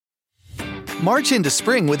March into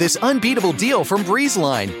spring with this unbeatable deal from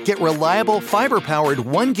BreezeLine. Get reliable, fiber-powered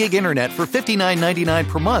 1 gig internet for $59.99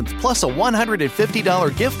 per month, plus a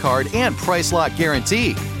 $150 gift card and price lock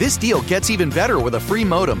guarantee. This deal gets even better with a free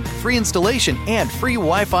modem, free installation, and free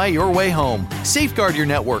Wi-Fi your way home. Safeguard your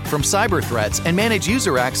network from cyber threats and manage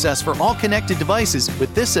user access for all connected devices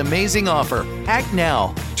with this amazing offer. Act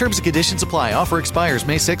now. Terms and conditions apply. Offer expires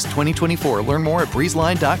May 6, 2024. Learn more at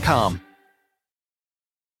breezeline.com.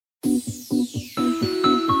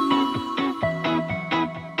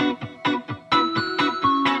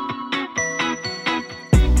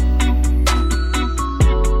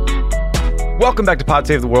 Welcome back to Pod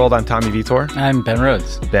Save the World. I'm Tommy Vitor. I'm Ben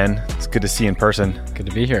Rhodes. Ben, it's good to see you in person. Good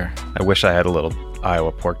to be here. I wish I had a little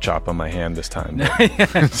Iowa pork chop on my hand this time.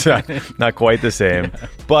 It's not quite the same.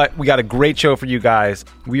 But we got a great show for you guys.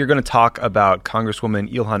 We are going to talk about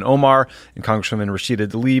Congresswoman Ilhan Omar and Congresswoman Rashida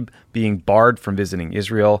Tlaib being barred from visiting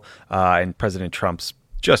Israel and President Trump's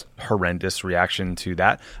just horrendous reaction to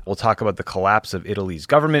that. We'll talk about the collapse of Italy's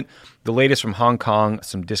government, the latest from Hong Kong,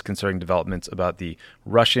 some disconcerting developments about the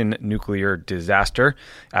Russian nuclear disaster,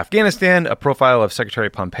 Afghanistan, a profile of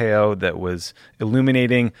Secretary Pompeo that was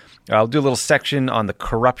illuminating. I'll do a little section on the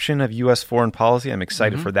corruption of U.S. foreign policy. I'm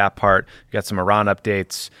excited for that part. We got some Iran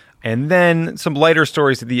updates, and then some lighter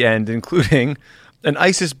stories at the end, including an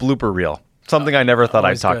ISIS blooper reel, something I never thought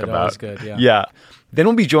I'd talk about. Always good, yeah. Then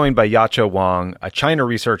we'll be joined by Yacho Wang, a China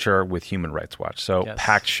researcher with Human Rights Watch. So Yes.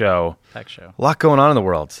 Packed show. Packed show. A lot going on in the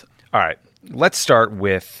world. All right, let's start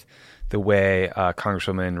with the way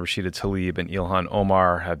Congresswoman Rashida Tlaib and Ilhan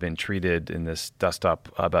Omar have been treated in this dust-up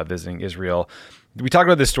about visiting Israel. We talked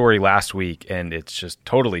about this story last week, and it's just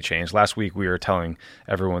totally changed. Last week, we were telling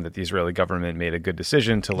everyone that the Israeli government made a good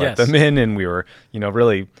decision to let them in, and we were,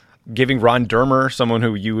 really giving Ron Dermer, someone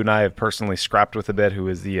who you and I have personally scrapped with a bit, who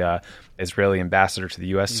is the Israeli ambassador to the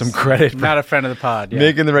U.S., some credit for not a friend of the pod.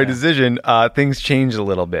 making the right decision. Things changed a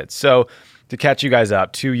little bit. So to catch you guys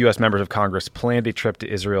up, 2 U.S. members of Congress planned a trip to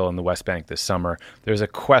Israel and the West Bank this summer. There's a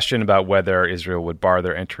question about whether Israel would bar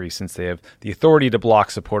their entry since they have the authority to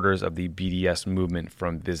block supporters of the BDS movement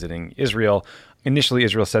from visiting Israel. Initially,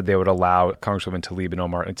 Israel said they would allow Congresswoman Tlaib and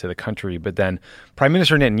Omar into the country, but then Prime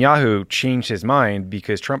Minister Netanyahu changed his mind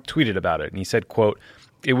because Trump tweeted about it. And he said, quote,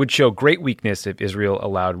 "It would show great weakness if Israel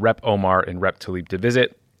allowed Rep. Omar and Rep. Tlaib to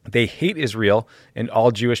visit. They hate Israel and all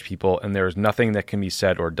Jewish people, and there is nothing that can be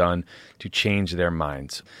said or done to change their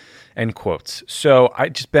minds." End quotes. So I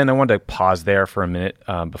wanted to pause there for a minute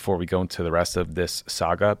before we go into the rest of this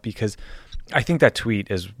saga, because I think that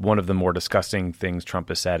tweet is one of the more disgusting things Trump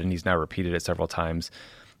has said, and he's now repeated it several times.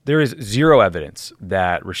 There is zero evidence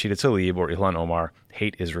that Rashida Tlaib or Ilhan Omar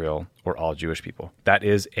hate Israel or all Jewish people. That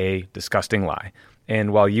is a disgusting lie.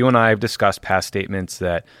 And while you and I have discussed past statements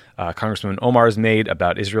that Congressman Omar has made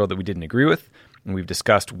about Israel that we didn't agree with, and we've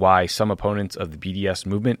discussed why some opponents of the BDS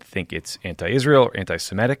movement think it's anti-Israel or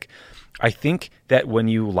anti-Semitic, I think that when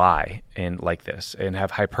you lie and like this and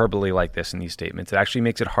have hyperbole like this in these statements, it actually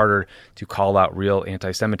makes it harder to call out real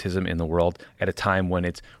anti-Semitism in the world at a time when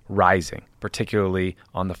it's rising, particularly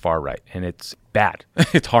on the far right. And it's bad.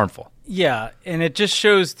 It's harmful. Yeah, and it just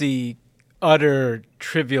shows the utter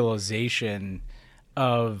trivialization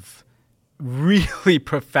of really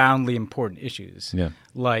profoundly important issues,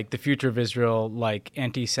 like the future of Israel, like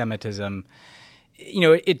anti-Semitism.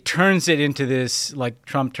 It turns it into this, like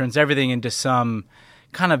Trump turns everything into some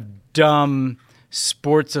kind of dumb,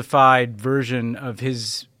 sportsified version of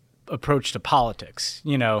his approach to politics.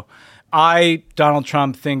 I, Donald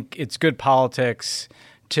Trump, think it's good politics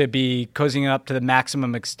to be cozying up to the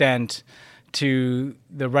maximum extent to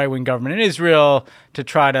the right-wing government in Israel to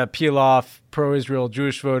try to peel off pro-Israel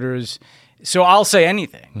Jewish voters. So I'll say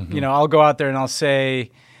anything. I'll go out there and I'll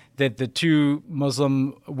say that the 2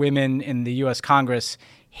 Muslim women in the U.S. Congress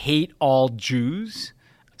hate all Jews,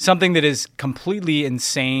 something that is completely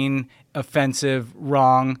insane, offensive,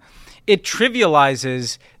 wrong. It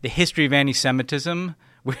trivializes the history of anti-Semitism,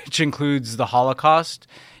 which includes the Holocaust.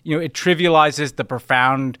 It trivializes the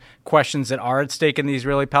profound questions that are at stake in the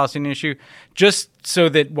Israeli-Palestinian issue, just so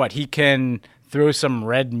that, he can throw some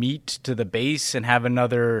red meat to the base and have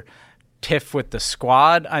another tiff with the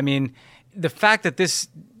squad. I mean, the fact that this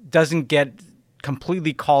doesn't get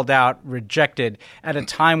completely called out, rejected, at a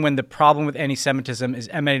time when the problem with anti-Semitism is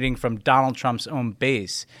emanating from Donald Trump's own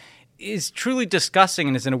base is truly disgusting,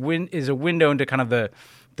 and is a window into kind of the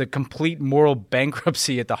complete moral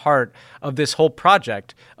bankruptcy at the heart of this whole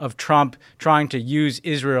project of Trump trying to use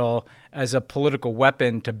Israel as a political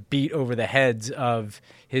weapon to beat over the heads of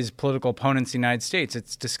his political opponents in the United States.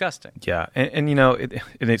 It's disgusting. Yeah.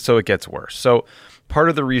 And so it gets worse. So Part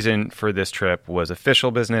of the reason for this trip was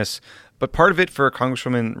official business, but part of it for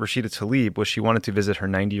Congresswoman Rashida Tlaib was she wanted to visit her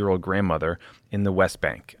 90-year-old grandmother in the West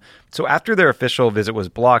Bank. So after their official visit was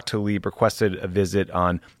blocked, Tlaib requested a visit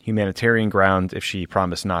on humanitarian grounds if she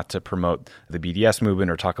promised not to promote the BDS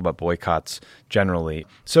movement or talk about boycotts generally.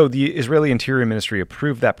 So the Israeli Interior Ministry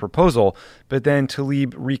approved that proposal, but then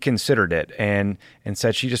Tlaib reconsidered it and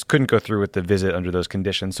said she just couldn't go through with the visit under those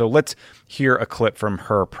conditions. So let's hear a clip from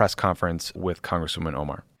her press conference with Congresswoman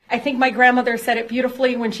Omar. I think my grandmother said it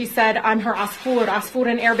beautifully when she said, I'm her asfur.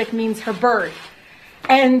 Asfur in Arabic means her bird.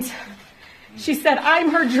 And she said, I'm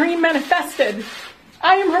her dream manifested.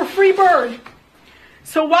 I am her free bird.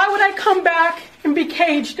 So why would I come back and be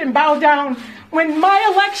caged and bow down when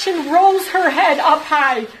my election rose her head up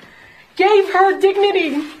high, gave her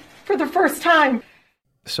dignity for the first time?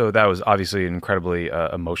 So that was obviously an incredibly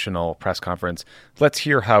emotional press conference. Let's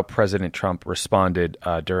hear how President Trump responded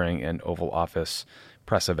during an Oval Office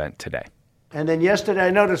press event today. And then yesterday I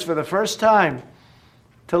noticed for the first time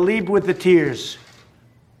Tlaib with the tears.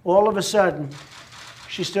 All of a sudden,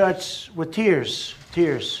 she starts with tears.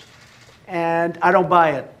 And I don't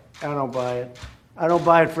buy it. I don't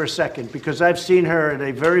buy it for a second, because I've seen her in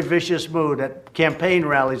a very vicious mood at campaign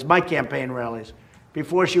rallies, my campaign rallies,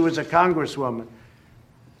 before she was a congresswoman.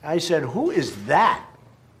 I said, who is that?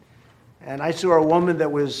 And I saw a woman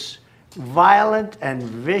that was violent and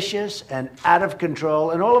vicious and out of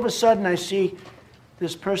control. And all of a sudden I see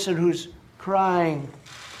this person who's crying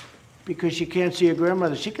because she can't see her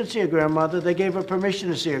grandmother. She can see her grandmother. They gave her permission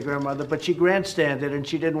to see her grandmother, but she grandstanded and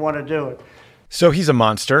she didn't want to do it. So he's a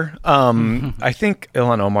monster. I think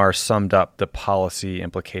Ilhan Omar summed up the policy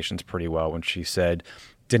implications pretty well when she said,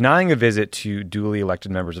 denying a visit to duly elected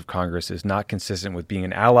members of Congress is not consistent with being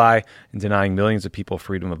an ally, and denying millions of people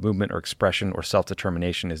freedom of movement or expression or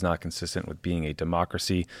self-determination is not consistent with being a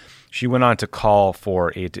democracy. She went on to call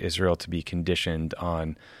for aid to Israel to be conditioned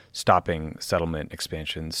on stopping settlement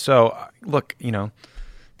expansions. So, look,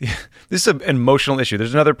 this is an emotional issue.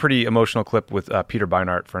 There's another pretty emotional clip with Peter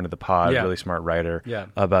Beinart, friend of the pod, really smart writer,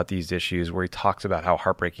 about these issues, where he talks about how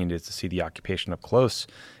heartbreaking it is to see the occupation up close.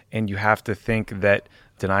 And you have to think that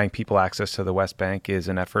denying people access to the West Bank is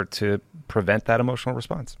an effort to prevent that emotional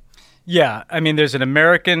response. Yeah, I mean, there's an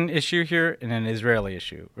American issue here and an Israeli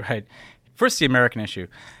issue, right? First, the American issue.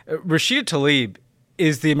 Rashida Tlaib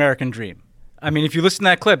is the American dream. I mean, if you listen to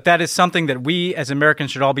that clip, that is something that we as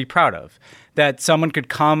Americans should all be proud of, that someone could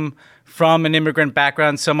come from an immigrant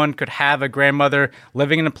background, someone could have a grandmother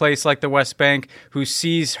living in a place like the West Bank who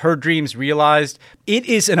sees her dreams realized. It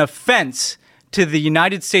is an offense to the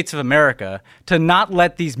United States of America to not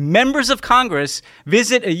let these members of Congress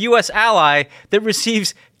visit a U.S. ally that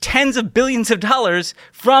receives tens of billions of dollars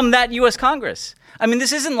from that U.S. Congress. I mean,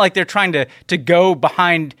 this isn't like they're trying to go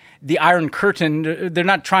behind the Iron Curtain. They're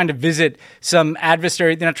not trying to visit some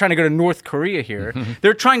adversary. They're not trying to go to North Korea here.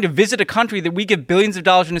 They're trying to visit a country that we give billions of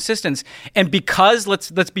dollars in assistance. And because,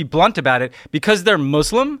 let's be blunt about it, because they're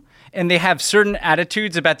Muslim and they have certain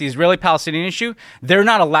attitudes about the Israeli-Palestinian issue, they're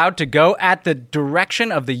not allowed to go at the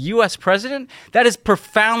direction of the U.S. president. That is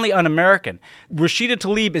profoundly un-American. Rashida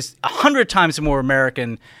Tlaib is 100 times more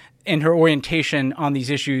American in her orientation on these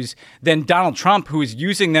issues than Donald Trump, who is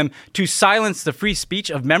using them to silence the free speech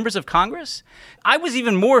of members of Congress. I was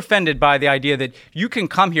even more offended by the idea that you can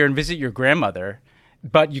come here and visit your grandmother,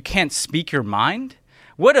 but you can't speak your mind.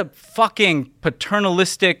 What a fucking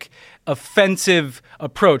paternalistic, offensive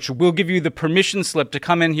approach. We'll give you the permission slip to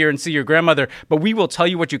come in here and see your grandmother, but we will tell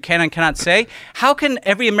you what you can and cannot say. How can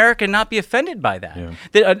every American not be offended by that? Yeah.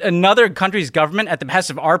 That another country's government, at the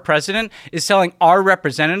behest of our president, is telling our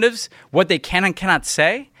representatives what they can and cannot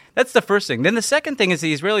say? That's the first thing. Then the second thing is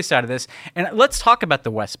the Israeli side of this. And let's talk about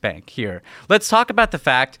the West Bank here. Let's talk about the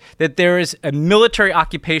fact that there is a military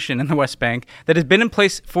occupation in the West Bank that has been in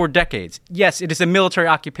place for decades. Yes, it is a military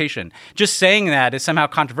occupation. Just saying that is somehow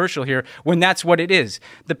controversial here when that's what it is.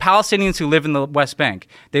 The Palestinians who live in the West Bank,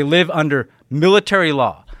 they live under military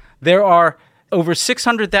law. There are over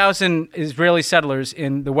 600,000 Israeli settlers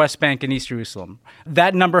in the West Bank and East Jerusalem.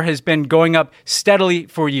 That number has been going up steadily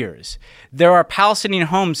for years. There are Palestinian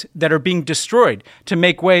homes that are being destroyed to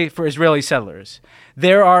make way for Israeli settlers.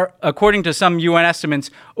 There are, according to some UN estimates,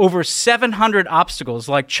 over 700 obstacles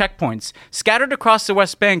like checkpoints scattered across the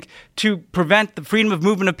West Bank to prevent the freedom of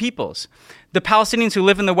movement of peoples. The Palestinians who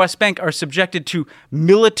live in the West Bank are subjected to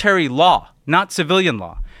military law, not civilian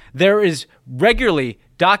law. There is regularly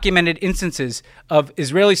documented instances of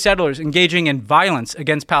Israeli settlers engaging in violence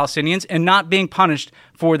against Palestinians and not being punished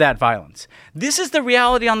for that violence. This is the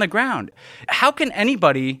reality on the ground. How can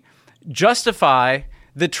anybody justify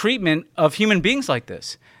the treatment of human beings like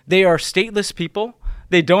this? They are stateless people.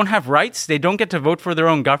 They don't have rights. They don't get to vote for their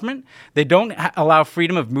own government. They don't allow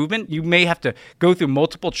freedom of movement. You may have to go through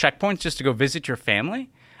multiple checkpoints just to go visit your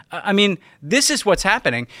family. I mean, this is what's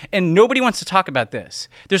happening, and nobody wants to talk about this.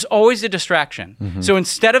 There's always a distraction. Mm-hmm. So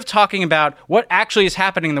instead of talking about what actually is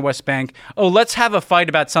happening in the West Bank, let's have a fight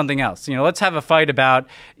about something else. Let's have a fight about,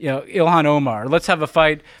 Ilhan Omar. Let's have a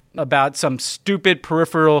fight about some stupid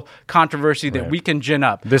peripheral controversy that we can gin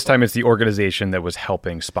up. This time it's the organization that was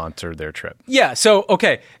helping sponsor their trip. Yeah, so,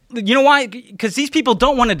 okay. You know why? Because these people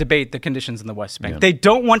don't want to debate the conditions in the West Bank. Yeah. They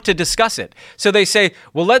don't want to discuss it. So they say,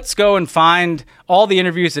 well, let's go and find all the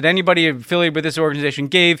interviews that anybody affiliated with this organization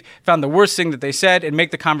gave, found the worst thing that they said, and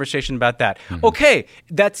make the conversation about that. Mm-hmm. Okay,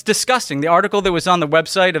 that's disgusting. The article that was on the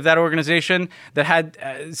website of that organization that had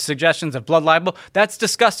suggestions of blood libel, that's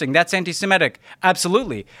disgusting. That's anti-Semitic.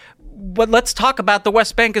 Absolutely. But let's talk about the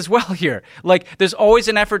West Bank as well here. Like, there's always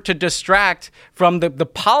an effort to distract from the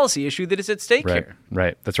policy issue that is at stake here.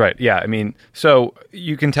 Right. That's right. Yeah. I mean, so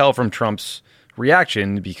you can tell from Trump's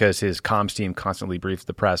reaction, because his comms team constantly briefed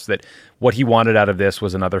the press, that what he wanted out of this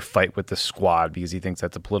was another fight with the Squad, because he thinks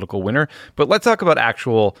that's a political winner. But let's talk about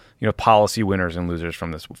actual, policy winners and losers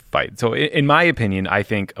from this fight. So in my opinion, I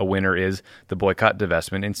think a winner is the boycott,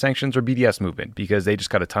 divestment, and sanctions or BDS movement, because they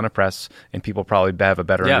just got a ton of press and people probably have a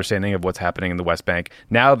better understanding of what's happening in the West Bank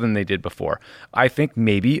now than they did before. I think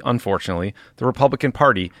maybe, unfortunately, the Republican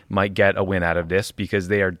Party might get a win out of this, because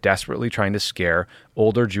they are desperately trying to scare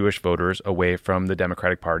older Jewish voters away from the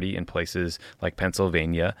Democratic Party in places like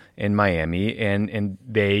Pennsylvania and Miami, and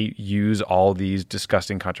they use all these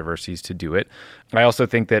disgusting controversies to do it. I also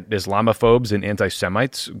think that Islamophobes and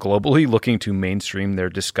anti-Semites globally looking to mainstream their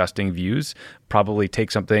disgusting views probably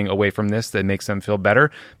take something away from this that makes them feel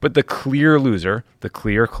better. But the clear loser, the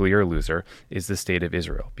clear loser, is the state of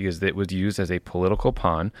Israel, because it was used as a political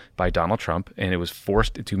pawn by Donald Trump, and it was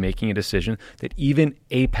forced into making a decision that even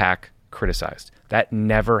AIPAC criticized. That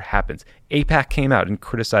never happens. AIPAC came out and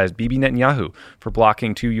criticized Bibi Netanyahu for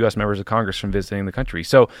blocking 2 U.S. members of Congress from visiting the country.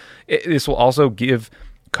 So this will also give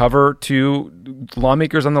cover to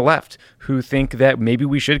lawmakers on the left who think that maybe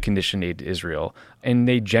we should condition aid to Israel. And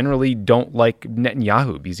they generally don't like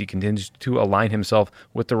Netanyahu because he continues to align himself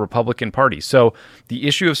with the Republican Party. So the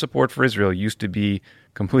issue of support for Israel used to be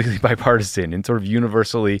completely bipartisan and sort of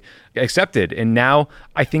universally accepted. And now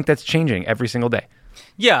I think that's changing every single day.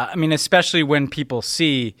 Yeah, I mean, especially when people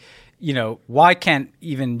see, why can't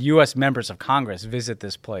even U.S. members of Congress visit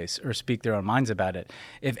this place or speak their own minds about it?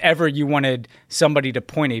 If ever you wanted somebody to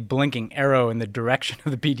point a blinking arrow in the direction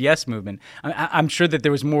of the BDS movement, I'm sure that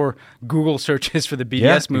there was more Google searches for the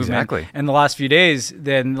BDS movement in the last few days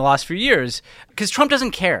than the last few years, because Trump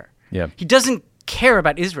doesn't care. Yeah. He doesn't care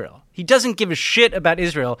about Israel. He doesn't give a shit about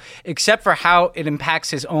Israel except for how it impacts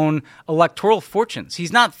his own electoral fortunes.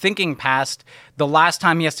 He's not thinking past the last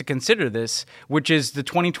time he has to consider this, which is the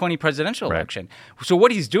 2020 presidential election. So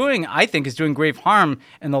what he's doing, I think, is doing grave harm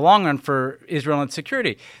in the long run for Israel and its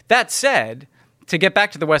security. That said, to get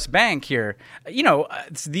back to the West Bank here,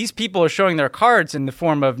 these people are showing their cards in the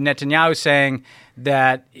form of Netanyahu saying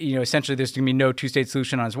that, essentially there's going to be no two-state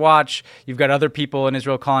solution on his watch. You've got other people in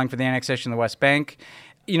Israel calling for the annexation of the West Bank.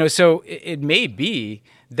 So it may be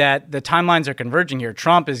that the timelines are converging here.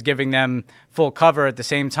 Trump is giving them full cover at the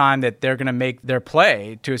same time that they're going to make their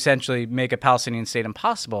play to essentially make a Palestinian state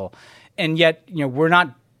impossible. And yet, we're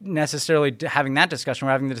not necessarily having that discussion.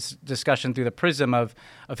 We're having this discussion through the prism of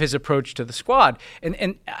his approach to the Squad.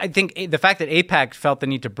 And I think the fact that AIPAC felt the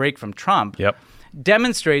need to break from Trump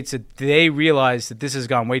demonstrates that they realize that this has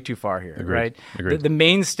gone way too far here, right? The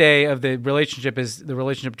mainstay of the relationship is the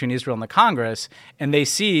relationship between Israel and the Congress, and they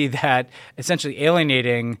see that essentially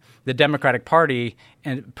alienating the Democratic Party,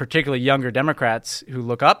 and particularly younger Democrats who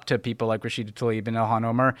look up to people like Rashida Tlaib and Ilhan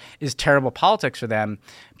Omar, is terrible politics for them.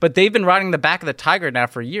 But they've been riding the back of the tiger now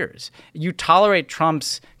for years. You tolerate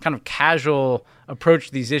Trump's kind of casual approach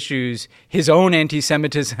to these issues, his own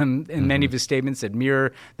anti-Semitism in many of his statements that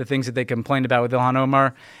mirror the things that they complained about with Ilhan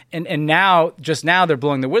Omar. And now, just now, they're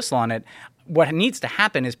blowing the whistle on it. What needs to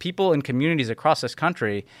happen is people in communities across this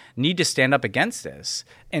country need to stand up against this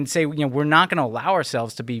and say, we're not going to allow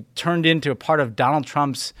ourselves to be turned into a part of Donald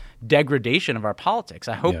Trump's degradation of our politics.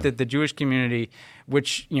 I hope that the Jewish community,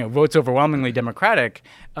 which votes overwhelmingly Democratic,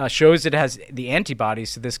 shows it has the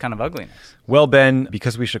antibodies to this kind of ugliness. Well, Ben,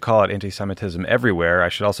 because we should call it anti-Semitism everywhere, I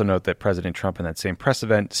should also note that President Trump in that same press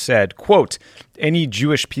event said, quote, "Any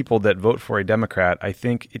Jewish people that vote for a Democrat, I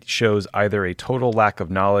think it shows either a total lack of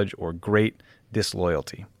knowledge or great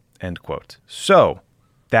disloyalty," end quote. So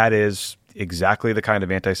that is exactly the kind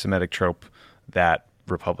of anti-Semitic trope that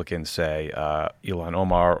Republicans say Ilhan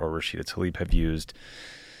Omar or Rashida Tlaib have used.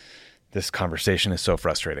 this conversation is so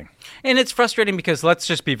frustrating. And it's frustrating because let's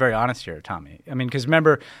just be very honest here, Tommy. I mean, because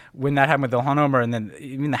remember when that happened with Ilhan Omar, and then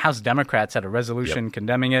even the House Democrats had a resolution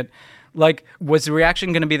condemning it. Like, was the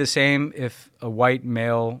reaction going to be the same if a white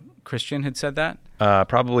male Christian had said that?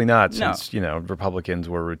 Probably not, since Republicans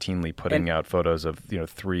were routinely putting out photos of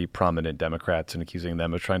 3 prominent Democrats and accusing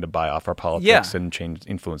them of trying to buy off our politics and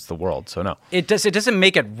influence the world. So no, it doesn't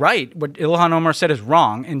make it right. What Ilhan Omar said is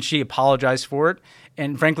wrong, and she apologized for it.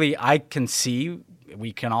 And frankly,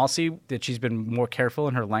 we can all see that she's been more careful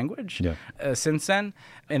in her language since then.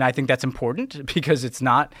 And I think that's important because it's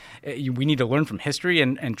not – we need to learn from history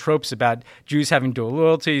and tropes about Jews having dual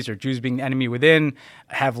loyalties or Jews being the enemy within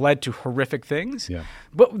have led to horrific things. Yeah.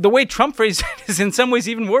 But the way Trump phrased it is in some ways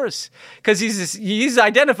even worse because he's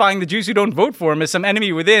identifying the Jews who don't vote for him as some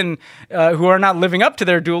enemy within who are not living up to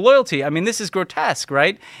their dual loyalty. I mean, this is grotesque,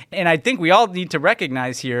 right? And I think we all need to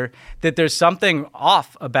recognize here that there's something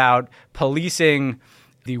off about policing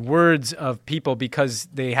the words of people because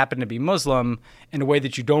they happen to be Muslim in a way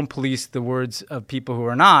that you don't police the words of people who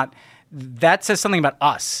are not. That says something about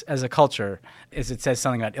us as a culture as it says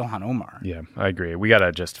something about Ilhan Omar. Yeah, I agree. We got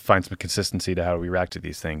to just find some consistency to how we react to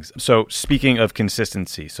these things. So speaking of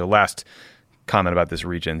consistency, last comment about this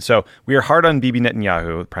region. So we are hard on Bibi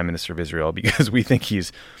Netanyahu, Prime Minister of Israel, because we think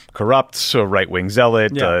he's corrupt, so right-wing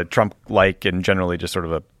zealot, Trump-like, and generally just sort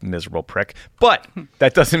of a miserable prick. But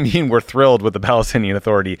that doesn't mean we're thrilled with the Palestinian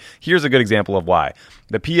Authority. Here's a good example of why.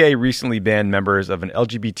 The PA recently banned members of an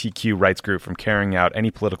LGBTQ rights group from carrying out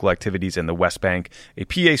any political activities in the West Bank. A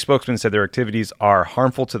PA spokesman said their activities are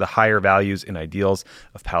harmful to the higher values and ideals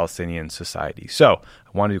of Palestinian society. So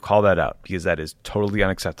I wanted to call that out because that is totally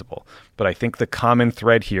unacceptable. But I think the common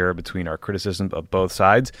thread here between our criticism of both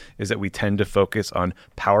sides is that we tend to focus on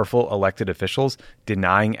powerful elected officials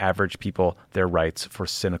denying average people their rights for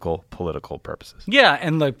cynical political purposes. Yeah,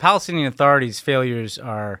 and the Palestinian Authority's failures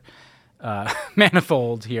are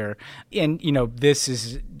manifold here. And, this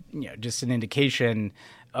is just an indication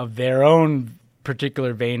of their own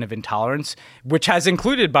particular vein of intolerance, which has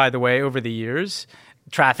included, by the way, over the years,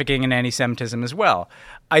 trafficking and anti-Semitism as well.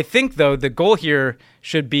 I think, though, the goal here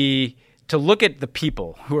should be to look at the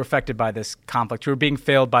people who are affected by this conflict, who are being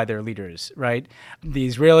failed by their leaders, right? The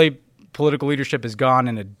Israeli political leadership has gone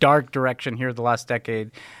in a dark direction here the last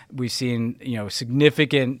decade. We've seen,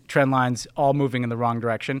 significant trend lines all moving in the wrong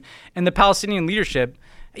direction. And the Palestinian leadership,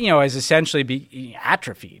 has essentially been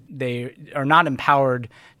atrophied. They are not empowered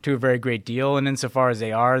to a very great deal. And insofar as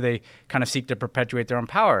they are, they kind of seek to perpetuate their own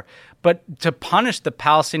power. But to punish the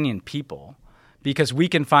Palestinian people because we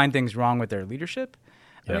can find things wrong with their leadership,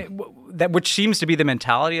 I mean, which seems to be the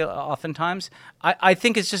mentality oftentimes, I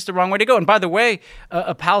think it's just the wrong way to go. And by the way,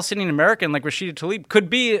 a Palestinian American like Rashida Tlaib could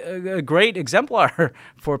be a great exemplar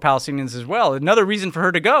for Palestinians as well. Another reason for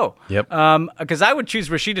her to go. Because I would choose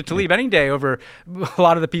Rashida Tlaib any day over a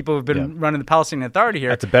lot of the people who've been running the Palestinian Authority here.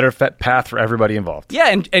 That's a better path for everybody involved. Yeah,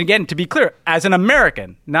 and again, to be clear, as an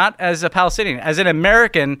American, not as a Palestinian, as an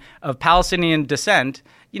American of Palestinian descent,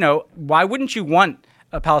 why wouldn't you want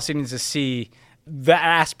Palestinians to see the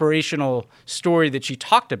aspirational story that she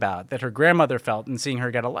talked about, that her grandmother felt in seeing her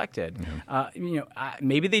get elected?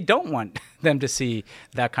 Maybe they don't want them to see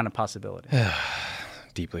that kind of possibility.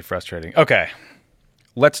 Deeply frustrating. Okay.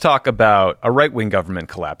 Let's talk about a right-wing government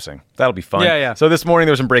collapsing. That'll be fun. Yeah. So this morning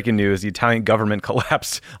there was some breaking news. The Italian government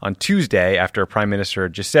collapsed on Tuesday after Prime Minister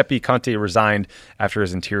Giuseppe Conte resigned after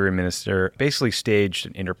his interior minister basically staged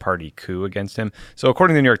an inter-party coup against him. So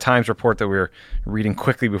according to the New York Times report that we were reading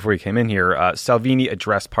quickly before he came in here, Salvini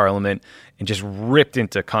addressed Parliament and just ripped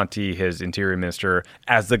into Conte, his interior minister,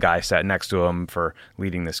 as the guy sat next to him for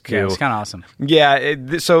leading this coup. Yeah, it's kind of awesome.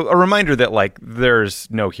 Yeah, so a reminder that, there's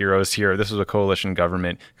no heroes here. This was a coalition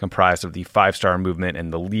government comprised of the Five Star Movement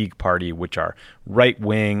and the League Party, which are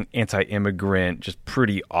right-wing, anti-immigrant, just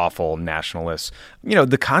pretty awful nationalists.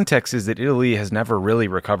 The context is that Italy has never really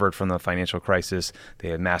recovered from the financial crisis. They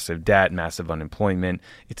have massive debt, massive unemployment.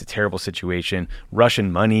 It's a terrible situation.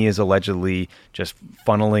 Russian money is allegedly just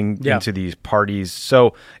funneling into these parties.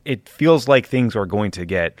 So it feels like things are going to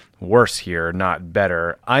get worse here, not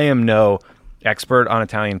better. I am no expert on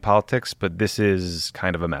Italian politics, but this is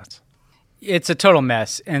kind of a mess. It's a total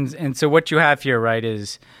mess. And so what you have here, right,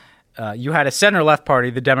 is you had a center-left party,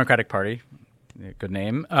 the Democratic Party, good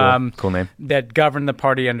name, cool name, that governed the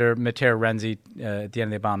party under Matteo Renzi at the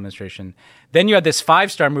end of the Obama administration. Then you had this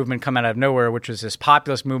five-star movement come out of nowhere, which was this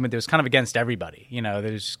populist movement that was kind of against everybody.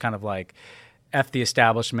 There's kind of like F the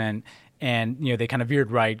establishment. And, they kind of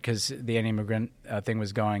veered right because the anti-immigrant thing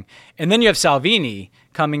was going. And then you have Salvini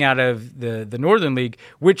coming out of the Northern League,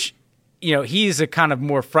 which he's a kind of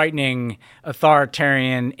more frightening,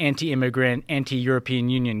 authoritarian, anti-immigrant, anti-European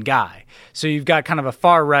Union guy. So you've got kind of a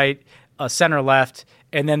far right, a center left,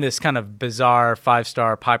 and then this kind of bizarre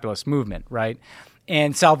five-star populist movement, right?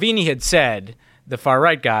 And Salvini had said, the far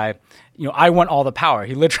right guy, I want all the power.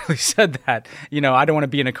 He literally said that, I don't want to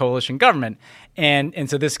be in a coalition government. And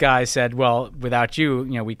so this guy said, well, without you,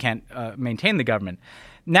 we can't maintain the government.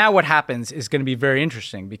 Now what happens is going to be very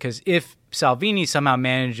interesting, because if Salvini somehow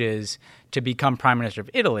manages to become prime minister of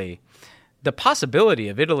Italy, the possibility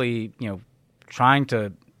of Italy, trying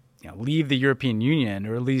to leave the European Union,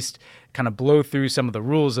 or at least kind of blow through some of the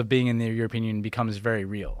rules of being in the European Union, becomes very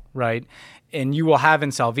real, right? And you will have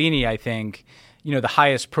in Salvini, I think, the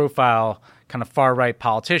highest profile kind of far-right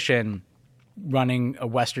politician running a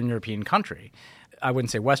Western European country. I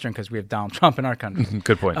wouldn't say Western because we have Donald Trump in our country.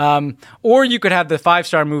 Good point. Or you could have the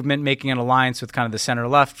five-star movement making an alliance with kind of the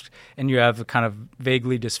center-left, and you have a kind of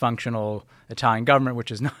vaguely dysfunctional Italian government,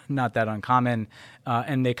 which is not that uncommon,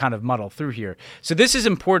 and they kind of muddle through here. So this is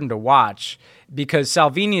important to watch, because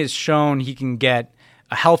Salvini has shown he can get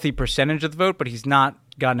a healthy percentage of the vote, but he's not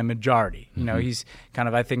gotten a majority. He's kind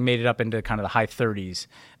of, I think, made it up into kind of the high 30s,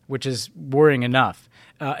 which is worrying enough.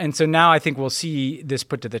 And so now I think we'll see this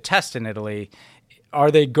put to the test in Italy.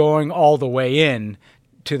 Are they going all the way in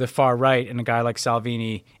to the far right and a guy like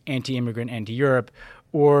Salvini, anti-immigrant, anti-Europe,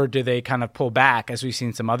 or do they kind of pull back, as we've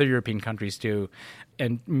seen some other European countries do,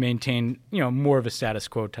 and maintain, more of a status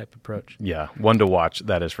quo type approach? Yeah, one to watch,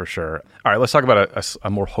 that is for sure. All right, let's talk about a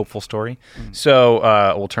more hopeful story.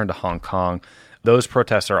 So we'll turn to Hong Kong. Those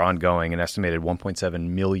protests are ongoing. An estimated 1.7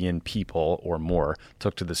 million people or more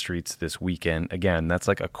took to the streets this weekend. Again, that's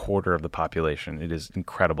like a quarter of the population. It is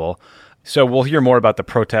incredible. So we'll hear more about the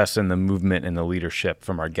protests and the movement and the leadership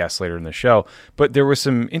from our guests later in the show. But there was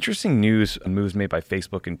some interesting moves made by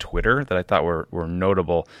Facebook and Twitter that I thought were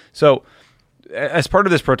notable. So as part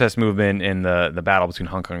of this protest movement in the battle between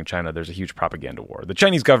Hong Kong and China, there's a huge propaganda war. The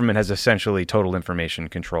Chinese government has essentially total information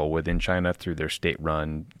control within China through their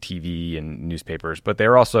state-run TV and newspapers, but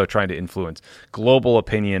they're also trying to influence global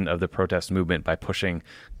opinion of the protest movement by pushing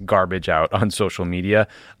garbage out on social media.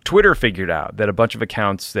 Twitter figured out that a bunch of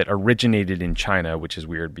accounts that originated in China, which is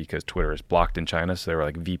weird because Twitter is blocked in China, so they were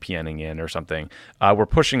like VPNing in or something, were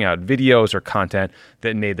pushing out videos or content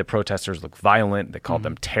that made the protesters look violent, that called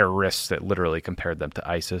them terrorists, that literally compared them to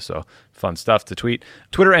ISIS. So fun stuff to tweet.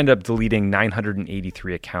 Twitter ended up deleting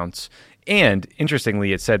 983 accounts. And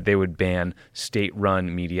interestingly, it said they would ban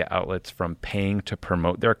state-run media outlets from paying to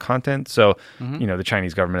promote their content. So, the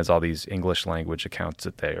Chinese government has all these English language accounts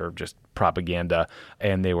that they are just propaganda,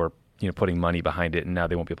 and they were, putting money behind it, and now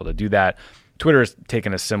they won't be able to do that. Twitter has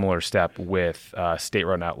taken a similar step with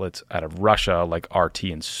state-run outlets out of Russia, like RT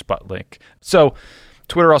and Sputnik. So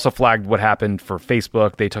Twitter also flagged what happened for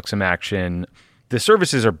Facebook. They took some action. The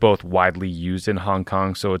services are both widely used in Hong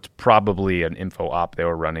Kong, so it's probably an info op they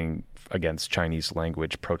were running against Chinese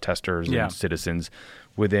language protesters and citizens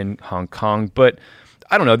within Hong Kong. But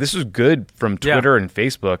I don't know, this is good from Twitter and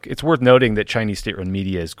Facebook. It's worth noting that Chinese state-run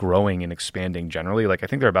media is growing and expanding generally. Like, I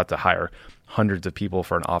think they're about to hire hundreds of people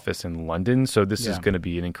for an office in London. So this is going to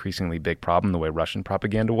be an increasingly big problem, the way Russian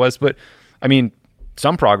propaganda was. But I mean,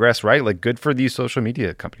 some progress, right? Like, good for these social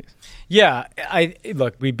media companies. Yeah,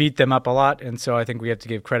 look, we beat them up a lot, and so I think we have to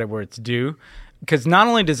give credit where it's due, because not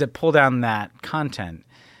only does it pull down that content,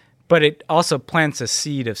 but it also plants a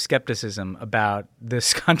seed of skepticism about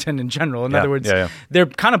this content in general. In other words, they're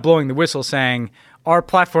kind of blowing the whistle, saying our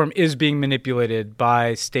platform is being manipulated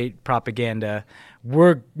by state propaganda.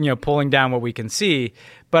 We're pulling down what we can see.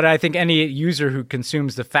 But I think any user who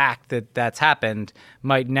consumes the fact that that's happened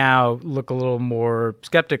might now look a little more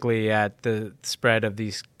skeptically at the spread of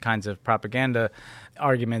these kinds of propaganda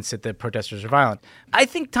arguments that the protesters are violent. I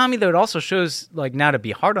think, Tommy, though, it also shows, like, now to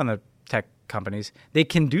be hard on the tech companies, they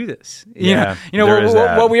can do this.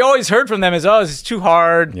 What we always heard from them is, this is too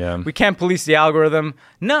hard. Yeah. We can't police the algorithm.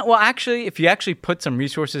 No, well, actually, if you actually put some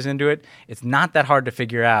resources into it, it's not that hard to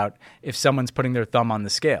figure out if someone's putting their thumb on the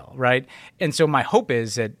scale, right? And so my hope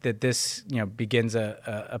is that this begins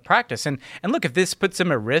a practice. And look, if this puts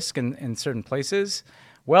them at risk in certain places,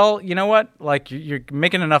 well, you know what? Like, you're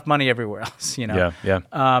making enough money everywhere else.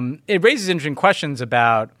 It raises interesting questions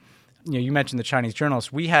about. You mentioned the Chinese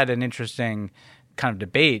journalists. We had an interesting kind of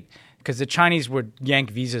debate because the Chinese would yank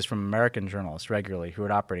visas from American journalists regularly who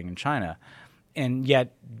are operating in China. And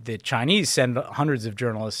yet the Chinese send hundreds of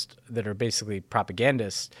journalists that are basically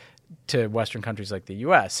propagandists to Western countries like the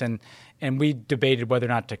U.S. And we debated whether or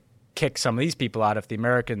not to kick some of these people out if the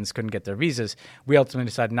Americans couldn't get their visas. We ultimately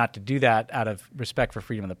decided not to do that out of respect for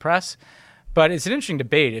freedom of the press. But it's an interesting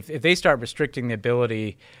debate. If they start restricting the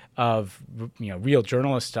ability of real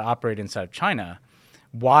journalists to operate inside of China,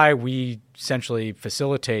 why we essentially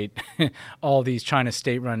facilitate all these China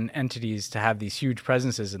state-run entities to have these huge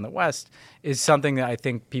presences in the West is something that I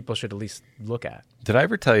think people should at least look at. Did I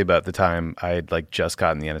ever tell you about the time I had just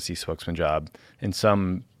gotten the NSC spokesman job and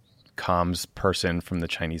some comms person from the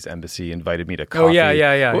Chinese embassy invited me to coffee? Oh,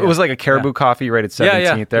 yeah. It was like a Caribou coffee right at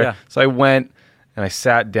 17th there. Yeah. So I went and I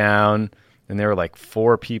sat down. And there were like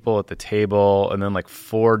 4 people at the table and then like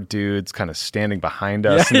 4 dudes kind of standing behind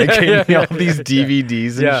us. And they gave me all these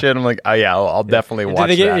DVDs and shit. I'm like, oh, yeah, I'll definitely watch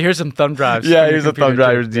that. Here's some thumb drives. Yeah, here's a thumb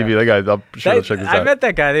drive. Here's a DVD. Like, I'll sure check this out. I met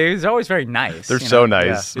that guy. He was always very nice. They're so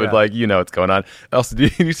nice. But like, what's going on. Also,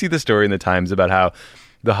 did you see the story in the Times about how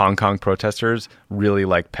the Hong Kong protesters really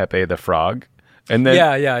like Pepe the Frog? And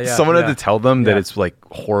then someone had to tell them that it's like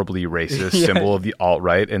horribly racist symbol of the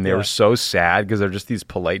alt-right. And they were so sad because they're just these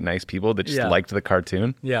polite, nice people that just liked the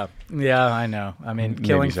cartoon. Yeah, I know. I mean,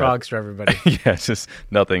 killing frogs for everybody. It's just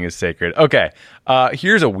nothing is sacred. Okay,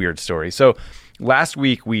 here's a weird story. So last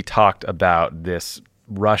week we talked about this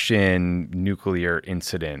Russian nuclear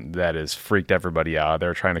incident that has freaked everybody out.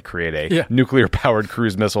 They're trying to create a nuclear-powered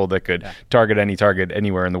cruise missile that could target any target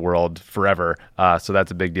anywhere in the world forever. So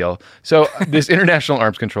that's a big deal. So this international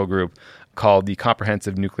arms control group called the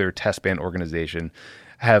Comprehensive Nuclear Test Ban Organization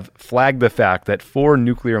have flagged the fact that 4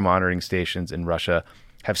 nuclear monitoring stations in Russia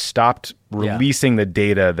have stopped releasing the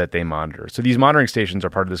data that they monitor. So these monitoring stations are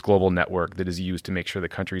part of this global network that is used to make sure that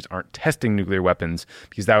countries aren't testing nuclear weapons,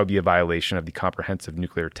 because that would be a violation of the Comprehensive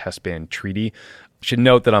Nuclear Test Ban Treaty. Should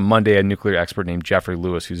note that on Monday, a nuclear expert named Jeffrey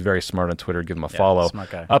Lewis, who's very smart on Twitter, give him a follow,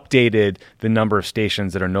 updated the number of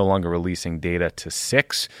stations that are no longer releasing data to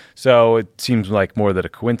 6. So it seems like more than a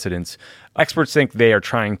coincidence. Experts think they are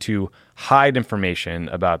trying to hide information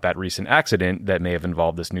about that recent accident that may have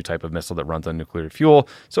involved this new type of missile that runs on nuclear fuel.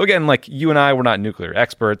 So again, like you and I, we're not nuclear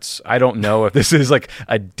experts. I don't know if this is like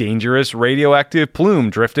a dangerous radioactive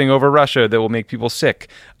plume drifting over Russia that will make people sick.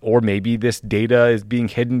 Or maybe this data is being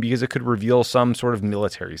hidden because it could reveal some sort of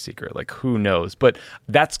military secret. Like, who knows? But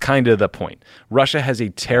that's kind of the point. Russia has a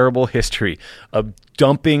terrible history of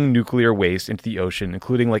dumping nuclear waste into the ocean,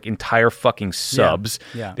 including like entire fucking subs.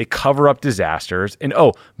 They cover up disasters. And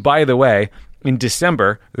oh, by the way, in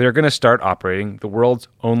December, they're going to start operating the world's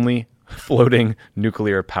only floating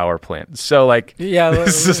nuclear power plant. So like,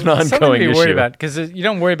 this is an ongoing issue. Worry about, because you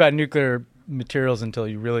don't worry about nuclear materials until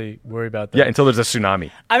you really worry about them. Yeah, until there's a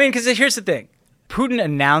tsunami. I mean, because here's the thing. Putin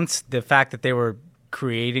announced the fact that they were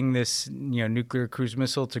creating this nuclear cruise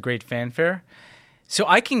missile to great fanfare. So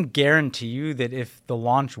I can guarantee you that if the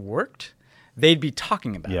launch worked, they'd be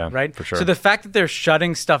talking about it, right? For sure. So the fact that they're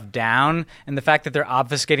shutting stuff down and the fact that they're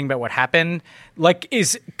obfuscating about what happened, like,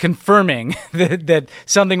 is confirming that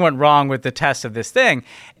something went wrong with the test of this thing.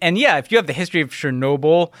 And yeah, if you have the history of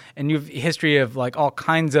Chernobyl and you have a history of like all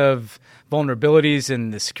kinds of vulnerabilities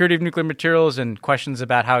in the security of nuclear materials and questions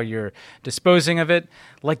about how you're disposing of it,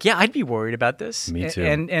 like, yeah, I'd be worried about this. Me too.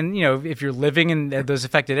 And if you're living in those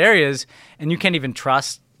affected areas and you can't even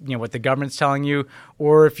trust what the government's telling you,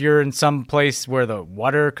 or if you're in some place where the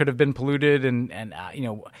water could have been polluted and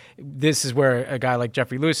this is where a guy like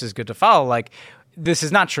Jeffrey Lewis is good to follow. Like, this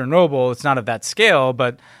is not Chernobyl, it's not of that scale,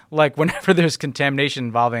 but like whenever there's contamination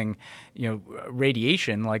involving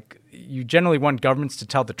radiation, like, you generally want governments to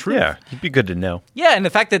tell the truth. Yeah, it'd be good to know. Yeah, and the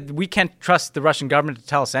fact that we can't trust the Russian government to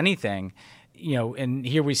tell us anything, and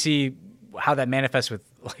here we see how that manifests with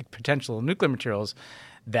like potential nuclear materials.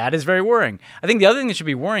 That is very worrying. I think the other thing that should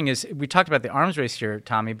be worrying is, we talked about the arms race here,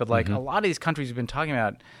 Tommy, but like a lot of these countries we've been talking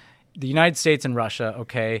about, the United States and Russia,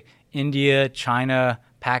 okay, India, China,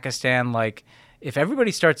 Pakistan, like, if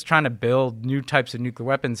everybody starts trying to build new types of nuclear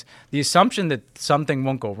weapons, the assumption that something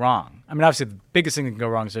won't go wrong. I mean, obviously the biggest thing that can go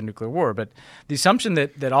wrong is a nuclear war, but the assumption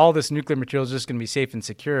that all this nuclear material is just going to be safe and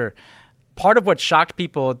secure, part of what shocked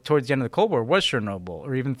people towards the end of the Cold War was Chernobyl,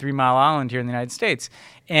 or even 3 Mile Island here in the United States.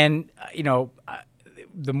 And,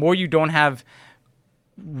 the more you don't have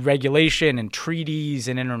regulation and treaties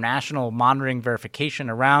and international monitoring verification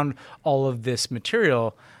around all of this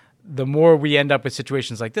material, the more we end up with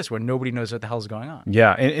situations like this where nobody knows what the hell's going on.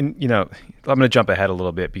 Yeah, and I'm going to jump ahead a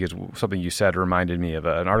little bit because something you said reminded me of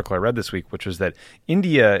an article I read this week, which was that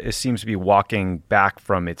India seems to be walking back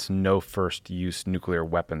from its no first use nuclear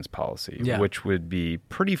weapons policy, which would be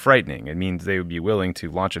pretty frightening. It means they would be willing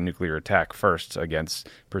to launch a nuclear attack first against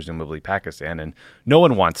presumably Pakistan, and no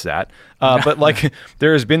one wants that. But like,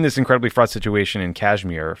 there has been this incredibly fraught situation in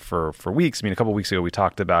Kashmir for weeks. I mean, a couple of weeks ago we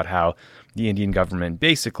talked about how the Indian government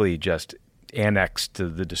basically just annexed to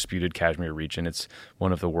the disputed Kashmir region. It's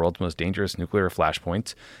one of the world's most dangerous nuclear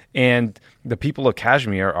flashpoints. And the people of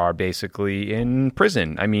Kashmir are basically in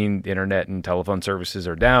prison. I mean, internet and telephone services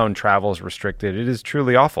are down, travel is restricted. It is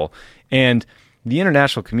truly awful. And the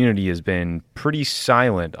international community has been pretty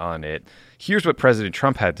silent on it. Here's what President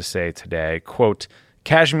Trump had to say today, quote,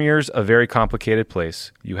 "Kashmir's a very complicated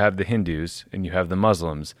place. You have the Hindus and you have the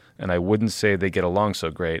Muslims, and I wouldn't say they get along so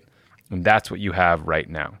great. And that's what you have right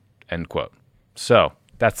now," end quote. So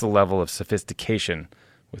that's the level of sophistication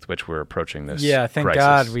with which we're approaching this thank crisis.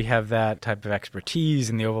 God we have that type of expertise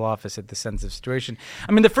in the Oval Office at the sensitive situation.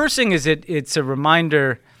 I mean, the first thing is it's a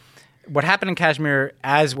reminder what happened in Kashmir,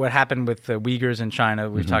 as what happened with the Uyghurs in China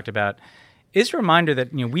we've talked about, is a reminder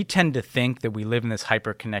that we tend to think that we live in this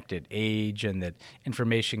hyper-connected age and that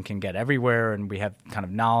information can get everywhere and we have kind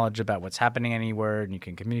of knowledge about what's happening anywhere and you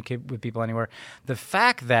can communicate with people anywhere. The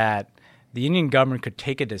fact that the Indian government could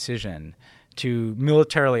take a decision to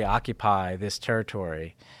militarily occupy this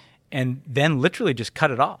territory and then literally just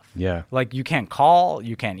cut it off. Yeah. Like, you can't call,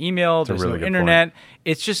 you can't email, there's really no good internet. point.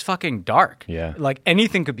 It's just fucking dark. Yeah. Like,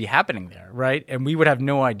 anything could be happening there, right? And we would have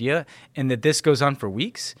no idea. And that this goes on for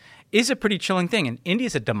weeks is a pretty chilling thing. And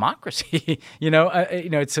India's a democracy.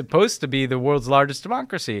 It's supposed to be the world's largest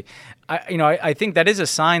democracy. I think that is a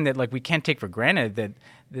sign that, like, we can't take for granted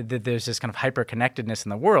that there's this kind of hyper-connectedness in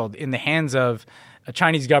the world in the hands of a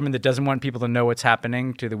Chinese government that doesn't want people to know what's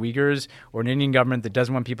happening to the Uyghurs, or an Indian government that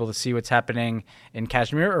doesn't want people to see what's happening in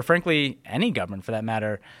Kashmir, or frankly, any government for that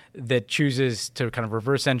matter that chooses to kind of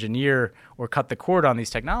reverse engineer or cut the cord on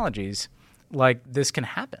these technologies. Like, this can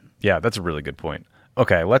happen. Yeah, that's a really good point.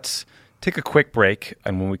 Okay, let's take a quick break.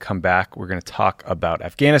 And when we come back, we're going to talk about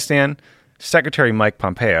Afghanistan. Secretary Mike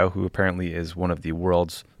Pompeo, who apparently is one of the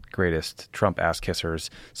world's greatest Trump ass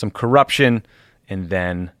kissers, some corruption, and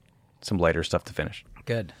then some lighter stuff to finish.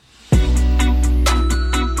 Good.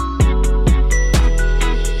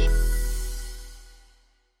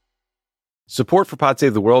 Support for Pod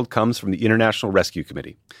Save the World comes from the International Rescue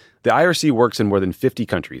Committee. The IRC works in more than 50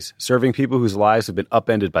 countries, serving people whose lives have been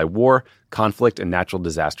upended by war, conflict, and natural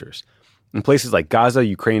disasters. In places like Gaza,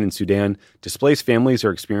 Ukraine, and Sudan, displaced families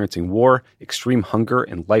are experiencing war, extreme hunger,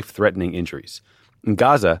 and life-threatening injuries. In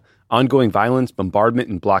Gaza, ongoing violence, bombardment,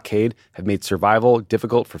 and blockade have made survival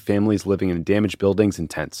difficult for families living in damaged buildings and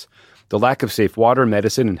tents. The lack of safe water,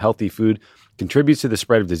 medicine, and healthy food contributes to the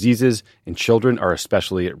spread of diseases, and children are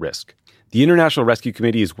especially at risk. The International Rescue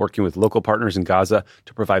Committee is working with local partners in Gaza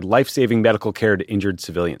to provide life-saving medical care to injured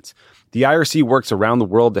civilians. The IRC works around the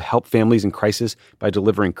world to help families in crisis by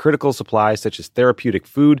delivering critical supplies such as therapeutic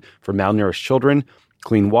food for malnourished children,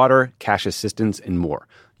 clean water, cash assistance, and more.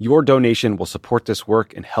 Your donation will support this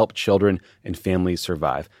work and help children and families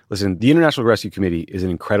survive. Listen, the International Rescue Committee is an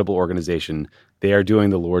incredible organization. They are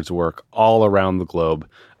doing the Lord's work all around the globe.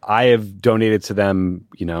 I have donated to them,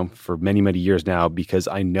 for many, many years now because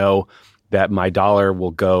I know that my dollar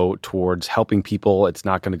will go towards helping people. It's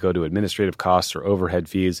not going to go to administrative costs or overhead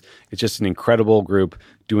fees. It's just an incredible group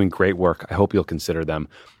doing great work. I hope you'll consider them.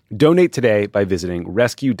 Donate today by visiting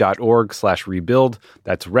rescue.org/rebuild.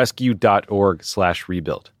 That's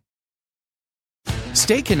rescue.org/rebuild.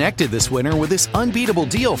 Stay connected this winter with this unbeatable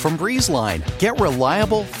deal from BreezeLine. Get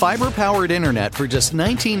reliable, fiber-powered internet for just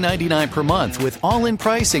 $19.99 per month with all-in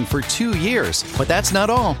pricing for 2 years. But that's not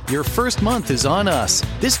all. Your first month is on us.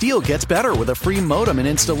 This deal gets better with a free modem and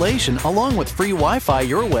installation, along with free Wi-Fi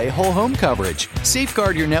your way whole home coverage.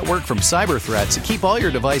 Safeguard your network from cyber threats and keep all your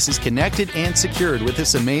devices connected and secured with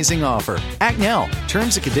this amazing offer. Act now.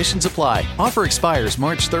 Terms and conditions apply. Offer expires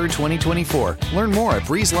March 3rd, 2024. Learn more at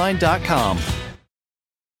breezeline.com.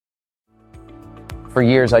 For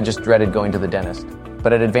years, I just dreaded going to the dentist.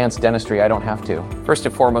 But at Advanced Dentistry, I don't have to. First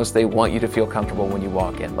and foremost, they want you to feel comfortable when you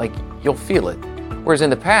walk in. Like, you'll feel it. Whereas in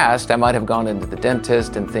the past, I might have gone into the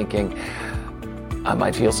dentist and thinking, I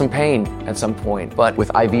might feel some pain at some point. But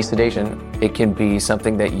with IV sedation, it can be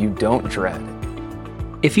something that you don't dread.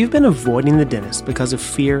 If you've been avoiding the dentist because of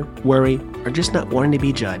fear, worry, or just not wanting to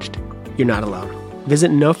be judged, you're not alone.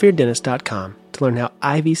 Visit NoFearDentist.com to learn how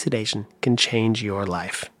IV sedation can change your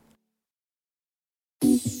life.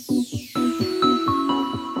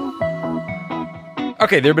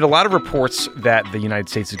 Okay, there have been a lot of reports that the United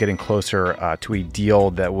States is getting closer to a deal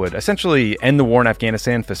that would essentially end the war in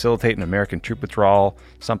Afghanistan, facilitate an American troop withdrawal,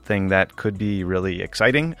 something that could be really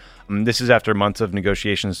exciting. This is after months of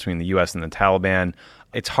negotiations between the U.S. and the Taliban.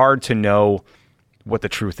 It's hard to know what the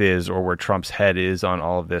truth is or where Trump's head is on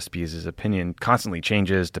all of this because his opinion constantly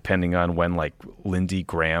changes depending on when, like, Lindsey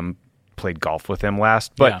Graham played golf with him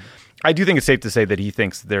last. But yeah. I do think it's safe to say that he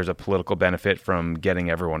thinks there's a political benefit from getting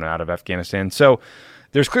everyone out of Afghanistan. So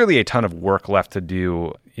there's clearly a ton of work left to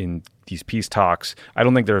do in these peace talks. I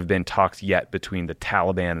don't think there have been talks yet between the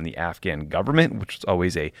Taliban and the Afghan government, which was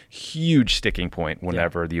always a huge sticking point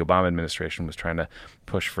whenever the Obama administration was trying to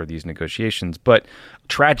push for these negotiations. But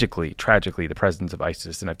tragically, the presence of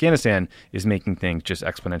ISIS in Afghanistan is making things just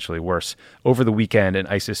exponentially worse. Over the weekend, an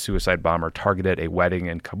ISIS suicide bomber targeted a wedding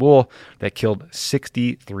in Kabul that killed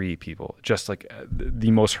 63 people, just like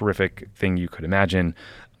the most horrific thing you could imagine.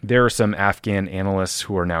 There are some Afghan analysts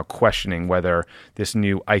who are now questioning whether this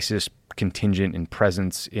new ISIS contingent and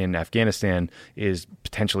presence in Afghanistan is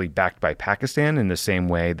potentially backed by Pakistan in the same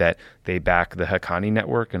way that they back the Haqqani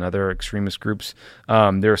network and other extremist groups.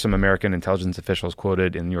 There are some American intelligence officials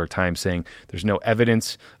quoted in the New York Times saying there's no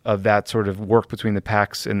evidence of that sort of work between the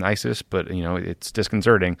Pacs and ISIS, but it's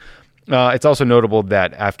disconcerting. It's also notable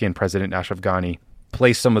that Afghan President Ashraf Ghani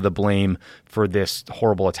placed some of the blame for this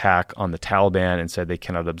horrible attack on the Taliban and said they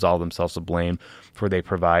cannot absolve themselves of blame, for they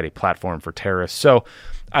provide a platform for terrorists. So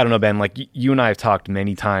I don't know, Ben, like you and I have talked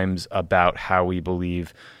many times about how we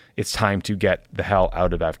believe it's time to get the hell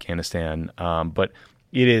out of Afghanistan, but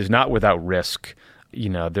it is not without risk.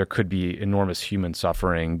 There could be enormous human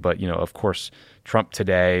suffering, but, of course, Trump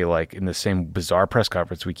today, like in the same bizarre press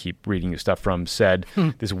conference we keep reading you stuff from, said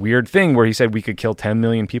this weird thing where he said we could kill 10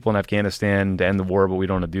 million people in Afghanistan to end the war, but we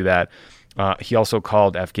don't want to do that. He also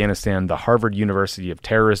called Afghanistan the Harvard University of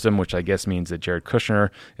Terrorism, which I guess means that Jared Kushner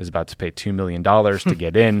is about to pay $2 million to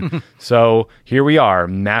get in. So here we are,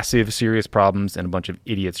 massive, serious problems and a bunch of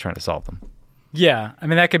idiots trying to solve them. Yeah, I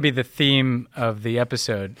mean, that could be the theme of the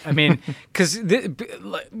episode. I mean, because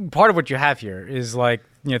part of what you have here is 3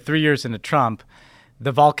 years into Trump,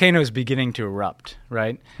 the volcano is beginning to erupt,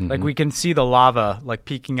 right? Mm-hmm. Like we can see the lava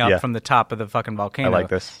peeking up from the top of the fucking volcano. I like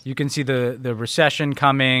this. You can see the recession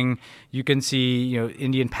coming. You can see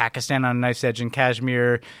India and Pakistan on a knife's edge in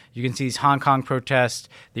Kashmir. You can see these Hong Kong protests.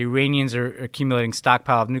 The Iranians are accumulating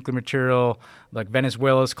stockpile of nuclear material. Like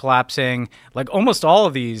Venezuela's collapsing. Like almost all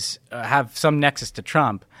of these have some nexus to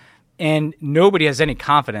Trump. And nobody has any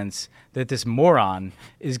confidence that this moron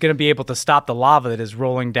is going to be able to stop the lava that is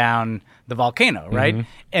rolling down the volcano, right? Mm-hmm.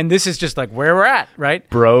 And this is just like where we're at, right?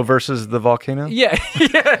 Bro versus the volcano? Yeah.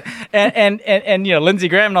 And Lindsey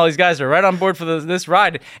Graham and all these guys are right on board for this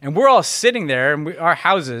ride. And we're all sitting there, and our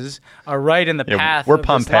houses are right in the path of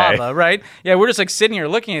this lava, right? Yeah, we're just sitting here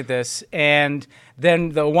looking at this, and then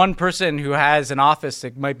the one person who has an office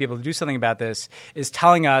that might be able to do something about this is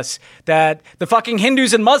telling us that the fucking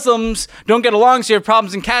Hindus and Muslims don't get along, so you have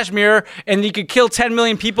problems in Kashmir, and you could kill 10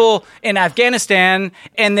 million people in Afghanistan,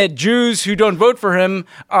 and that Jews who don't vote for him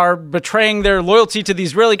are betraying their loyalty to the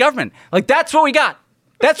Israeli government. That's what we got.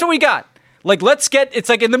 That's what we got. It's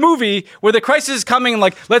like in the movie where the crisis is coming, and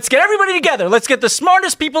let's get everybody together. Let's get the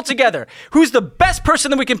smartest people together. Who's the best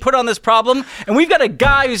person that we can put on this problem? And we've got a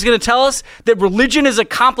guy who's going to tell us that religion is a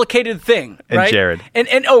complicated thing, right? And Jared.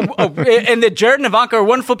 And that Jared and Ivanka are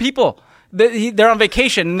wonderful people. They're on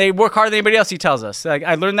vacation, and they work harder than anybody else, he tells us.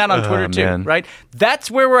 I learned that on Twitter, too, right?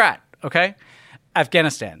 That's where we're at, okay?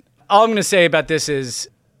 Afghanistan. All I'm going to say about this is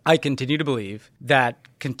I continue to believe that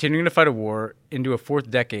continuing to fight a war into a fourth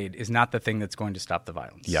decade is not the thing that's going to stop the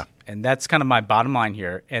violence. Yeah. And that's kind of my bottom line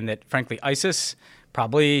here. And that, frankly, ISIS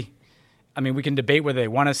probably, we can debate whether they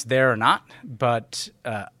want us there or not, but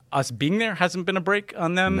us being there hasn't been a break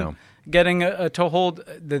on them getting a toehold.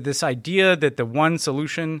 This idea that the one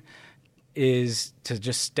solution is to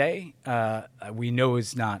just stay, we know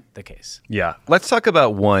is not the case. Yeah. Let's talk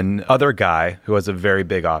about one other guy who has a very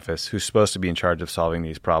big office who's supposed to be in charge of solving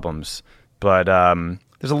these problems. But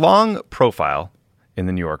there's a long profile in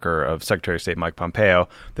The New Yorker of Secretary of State Mike Pompeo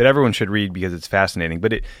that everyone should read because it's fascinating.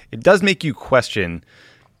 But it does make you question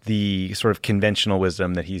the sort of conventional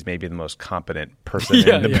wisdom that he's maybe the most competent person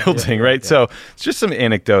in the building, right? Yeah. So it's just some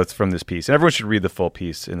anecdotes from this piece. And everyone should read the full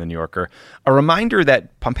piece in The New Yorker. A reminder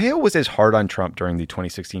that Pompeo was as hard on Trump during the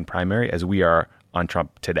 2016 primary as we are on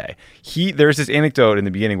Trump today. There's this anecdote in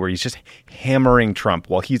the beginning where he's just hammering Trump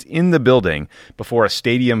while he's in the building before a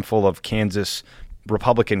stadium full of Kansas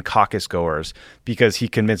Republican caucus goers because he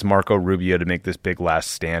convinced Marco Rubio to make this big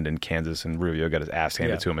last stand in Kansas, and Rubio got his ass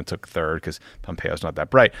handed to him and took third because Pompeo's not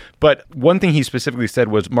that bright. But one thing he specifically said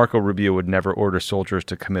was Marco Rubio would never order soldiers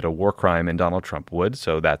to commit a war crime, and Donald Trump would,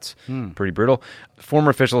 so that's pretty brutal.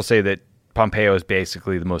 Former officials say that Pompeo is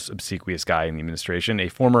basically the most obsequious guy in the administration. A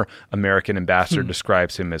former American ambassador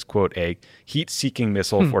describes him as, quote, a heat-seeking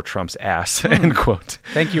missile for Trump's ass, end quote.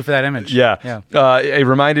 Thank you for that image. Yeah. It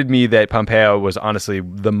reminded me that Pompeo was honestly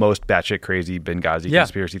the most batshit crazy Benghazi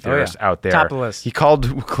conspiracy theorist out there. Top of the list. He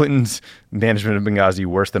called Clinton's management of Benghazi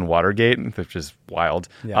worse than Watergate, which is wild.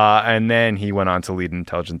 Yeah. And then he went on to lead an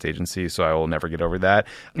intelligence agency, so I will never get over that.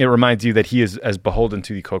 It reminds you that he is as beholden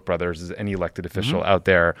to the Koch brothers as any elected official out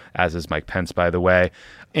there, as is Mike Pence, by the way.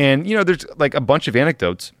 And, there's like a bunch of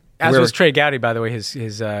anecdotes. As was Trey Gowdy, by the way,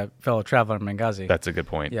 his fellow traveler in Benghazi. That's a good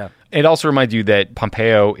point. Yeah. It also reminds you that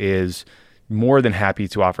Pompeo is more than happy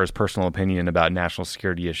to offer his personal opinion about national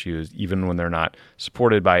security issues, even when they're not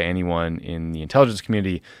supported by anyone in the intelligence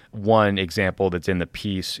community. One example that's in the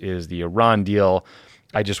piece is the Iran deal.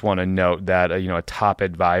 I just want to note that a top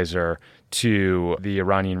advisor to the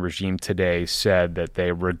Iranian regime today said that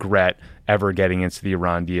they regret ever getting into the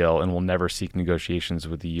Iran deal and will never seek negotiations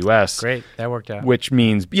with the U.S. Great. That worked out. Which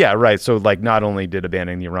means, yeah, right. So not only did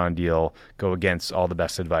abandoning the Iran deal go against all the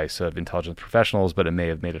best advice of intelligence professionals, but it may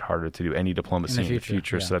have made it harder to do any diplomacy in the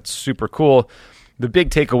future. Yeah. So that's super cool. The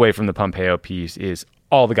big takeaway from the Pompeo piece is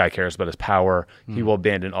all the guy cares about is power. He will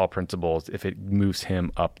abandon all principles if it moves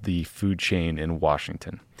him up the food chain in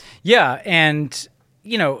Washington. Yeah, and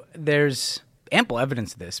there's ample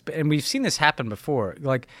evidence of this, and we've seen this happen before.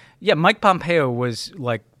 Mike Pompeo was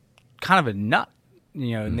kind of a nut,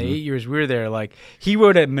 in the 8 years we were there. He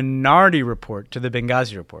wrote a minority report to the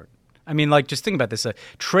Benghazi report. I mean, just think about this.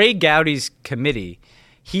 Trey Gowdy's committee,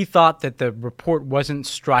 he thought that the report wasn't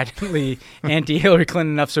stridently anti-Hillary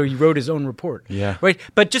Clinton enough, so he wrote his own report. Yeah. Right?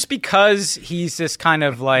 But just because he's this kind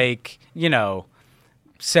of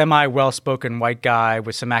semi-well-spoken white guy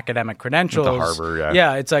with some academic credentials. At Harvard, yeah.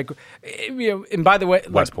 Yeah, it's and by the way,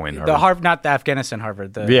 West Point, the Harvard, not the Afghanistan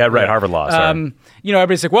Harvard. Harvard Law. Sorry.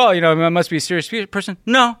 Everybody's like, well, I must be a serious person.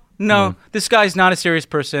 No, this guy's not a serious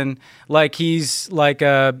person. He's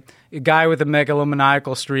a guy with a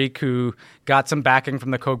megalomaniacal streak who got some backing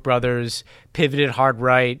from the Koch brothers, pivoted hard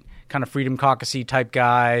right, kind of Freedom Caucus-y type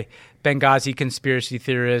guy, Benghazi conspiracy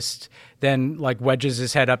theorist, then wedges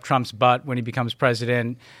his head up Trump's butt when he becomes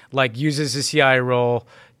president, uses his CIA role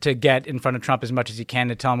to get in front of Trump as much as he can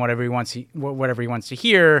to tell him whatever he wants to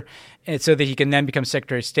hear, and so that he can then become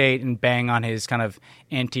Secretary of State and bang on his kind of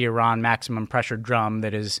anti-Iran maximum pressure drum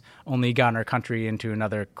that has only gotten our country into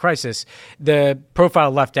another crisis. The profile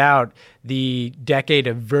left out the decade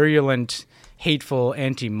of virulent, hateful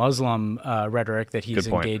anti-Muslim rhetoric that he's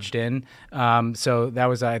engaged in. So that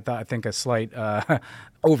was, I think, a slight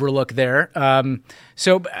overlook there.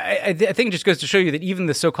 So I think it just goes to show you that even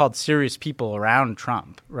the so-called serious people around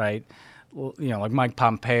Trump, right, like Mike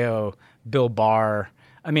Pompeo, Bill Barr,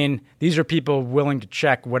 I mean, these are people willing to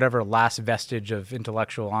check whatever last vestige of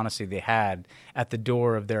intellectual honesty they had at the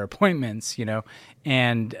door of their appointments,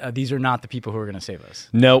 and these are not the people who are going to save us.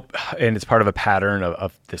 Nope. And it's part of a pattern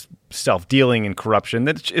of this self-dealing and corruption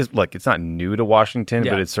that is, it's not new to Washington,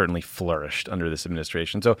 but it's certainly flourished under this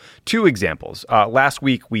administration. So 2 examples. Last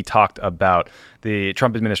week, we talked about the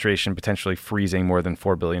Trump administration potentially freezing more than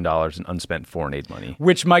 $4 billion in unspent foreign aid money.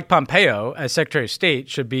 Which Mike Pompeo, as Secretary of State,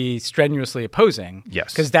 should be strenuously opposing.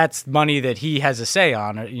 Yes. Because that's money that he has a say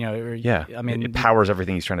on. I mean, it powers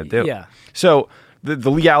everything he's trying to do. Yeah. So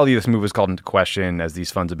the legality of this move was called into question as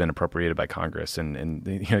these funds have been appropriated by Congress, and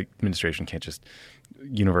the administration can't just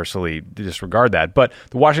universally disregard that. But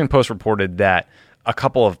the Washington Post reported that a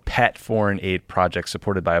couple of pet foreign aid projects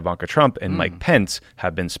supported by Ivanka Trump and Mike Pence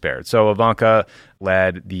have been spared. So Ivanka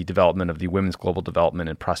led the development of the Women's Global Development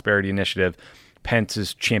and Prosperity Initiative. Pence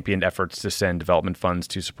has championed efforts to send development funds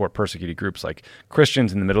to support persecuted groups like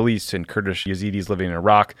Christians in the Middle East and Kurdish Yazidis living in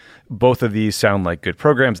Iraq. Both of these sound like good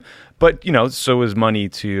programs, but so is money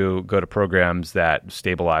to go to programs that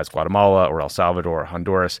stabilize Guatemala or El Salvador or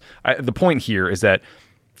Honduras. The point here is that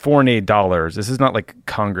foreign aid dollars, this is not like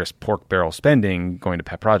Congress pork barrel spending going to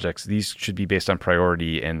pet projects. These should be based on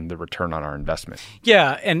priority and the return on our investment.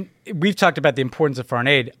 Yeah, and we've talked about the importance of foreign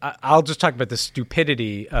aid. I'll just talk about the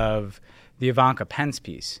stupidity of the Ivanka Pence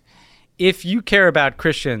piece. If you care about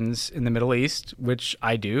Christians in the Middle East, which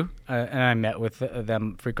I do, and I met with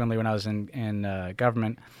them frequently when I was in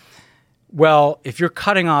government, well, if you're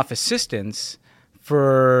cutting off assistance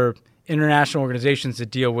for international organizations that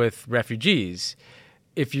deal with refugees,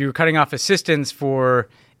 if you're cutting off assistance for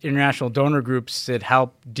international donor groups that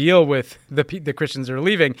help deal with the Christians that are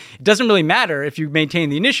leaving, it doesn't really matter if you maintain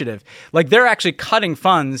the initiative. They're actually cutting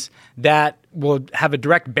funds that will have a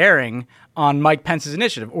direct bearing on Mike Pence's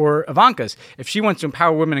initiative or Ivanka's. If she wants to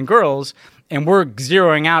empower women and girls, and we're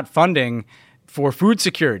zeroing out funding for food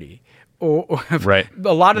security Right.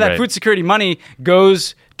 A lot of that Right. food security money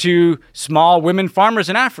goes to small women farmers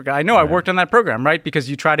in Africa. I know I worked on that program, right? Because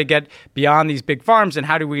you try to get beyond these big farms and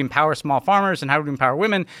how do we empower small farmers and how do we empower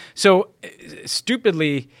women? So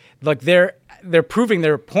stupidly, like they're proving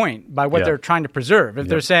their point by what they're trying to preserve. If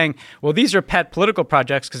they're saying, well, these are pet political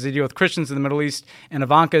projects because they deal with Christians in the Middle East and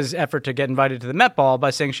Ivanka's effort to get invited to the Met Ball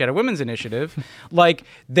by saying she had a women's initiative, like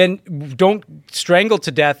then don't strangle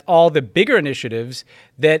to death all the bigger initiatives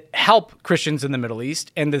that help Christians in the Middle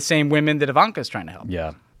East and the same women that Ivanka's trying to help.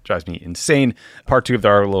 Yeah. Drives me insane. Part 2 of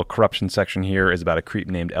our little corruption section here is about a creep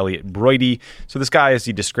named Elliot Broidy. So this guy is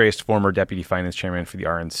the disgraced former deputy finance chairman for the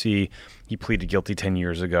RNC. He pleaded guilty 10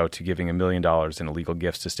 years ago to giving $1 million in illegal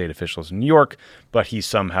gifts to state officials in New York, but he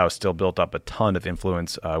somehow still built up a ton of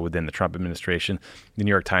influence within the Trump administration. The New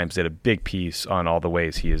York Times did a big piece on all the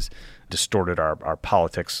ways he has distorted our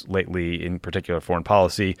politics lately, in particular foreign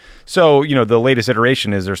policy. So, the latest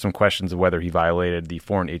iteration is there's some questions of whether he violated the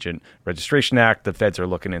Foreign Agent Registration Act. The feds are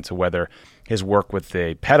looking into whether his work with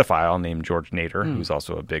a pedophile named George Nader, who's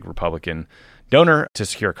also a big Republican donor, to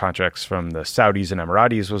secure contracts from the Saudis and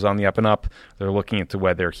Emiratis was on the up and up. They're looking into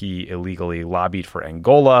whether he illegally lobbied for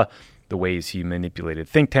Angola, the ways he manipulated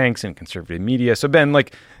think tanks and conservative media. So, Ben,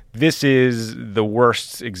 this is the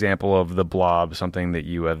worst example of the blob, something that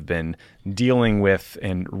you have been dealing with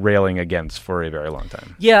and railing against for a very long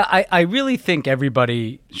time. Yeah, I really think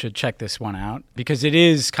everybody should check this one out because it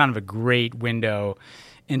is kind of a great window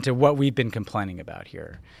into what we've been complaining about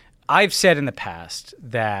here. I've said in the past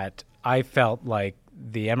that I felt like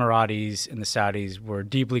the Emiratis and the Saudis were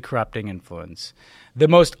deeply corrupting influence. The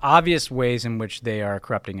most obvious ways in which they are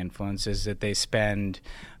corrupting influence is that they spend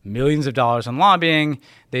millions of dollars on lobbying,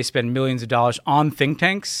 they spend millions of dollars on think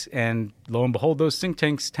tanks, and lo and behold, those think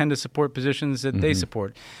tanks tend to support positions that they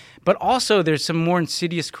support. But also there's some more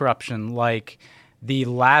insidious corruption, like the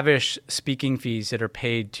lavish speaking fees that are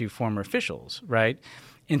paid to former officials, right?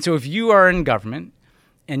 And so if you are in government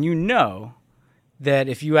and you know that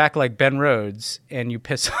if you act like Ben Rhodes and you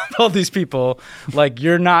piss off all these people,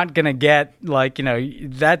 you're not going to get,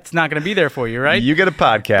 that's not going to be there for you, right? You get a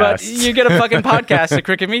podcast. But you get a fucking podcast at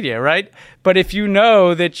Cricket Media, right? But if you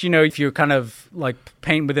know that, if you're kind of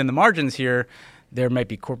paint within the margins here, there might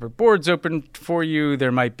be corporate boards open for you.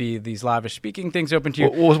 There might be these lavish speaking things open to you.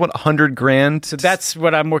 What was $100,000? So that's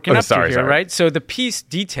what I'm working up to here, sorry. right? So the piece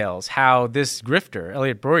details how this grifter,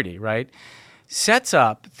 Elliot Broidy, right, sets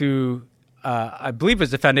up through I believe it was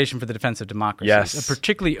the Foundation for the Defense of Democracy, yes, a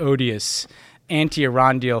particularly odious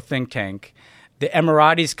anti-Iran deal think tank. The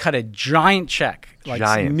Emiratis cut a giant check,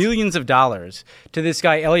 millions of dollars, to this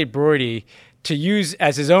guy, Elliot Broidy, to use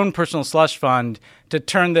as his own personal slush fund to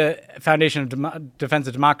turn the Foundation of Defense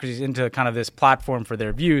of Democracy into kind of this platform for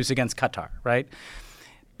their views against Qatar, right?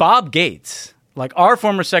 Bob Gates, our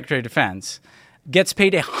former Secretary of Defense, gets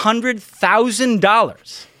paid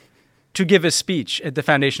 $100,000 to give a speech at the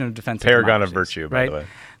Foundation of Defense of Democracy. Paragon of virtue, by the way.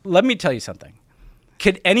 Let me tell you something.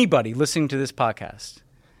 Could anybody listening to this podcast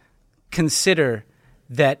consider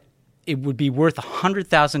that it would be worth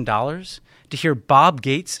 $100,000 to hear Bob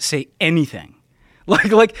Gates say anything?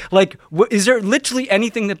 Is there literally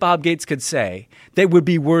anything that Bob Gates could say that would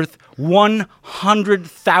be worth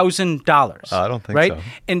 $100,000? I don't think right? so.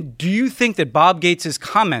 And do you think that Bob Gates's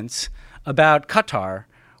comments about Qatar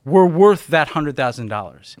were worth that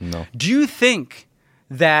 $100,000? No. Do you think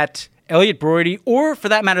that Elliot Broidy, or for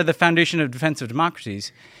that matter, the Foundation of Defense of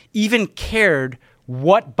Democracies, even cared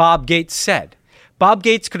what Bob Gates said? Bob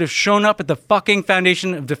Gates could have shown up at the fucking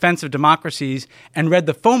Foundation of Defense of Democracies and read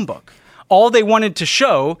the phone book. All they wanted to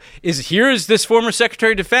show is, here's this former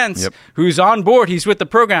Secretary of Defense who's on board. He's with the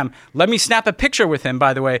program. Let me snap a picture with him,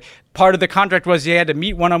 by the way. Part of the contract was he had to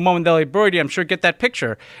meet one-on-one with Elliot Broidy. I'm sure get that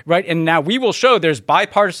picture, right? And now we will show there's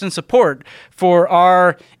bipartisan support for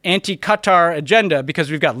our anti-Qatar agenda because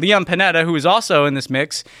we've got Leon Panetta, who is also in this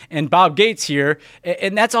mix, and Bob Gates here,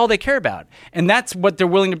 and that's all they care about. And that's what they're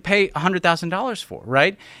willing to pay $100,000 for,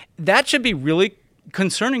 right? That should be really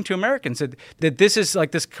concerning to Americans, that this is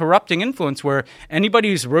this corrupting influence where anybody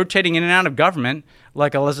who's rotating in and out of government,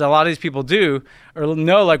 like a lot of these people do, or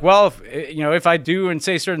know if I do and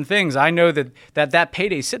say certain things, I know that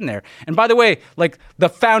payday's sitting there. And by the way, the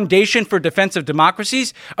Foundation for Defense of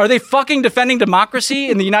Democracies, are they fucking defending democracy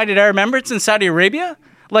in the United Arab Emirates and Saudi Arabia?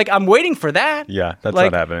 I'm waiting for that. Yeah, that's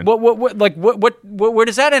not happening. Where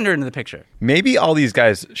does that enter into the picture? Maybe all these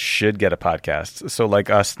guys should get a podcast. So like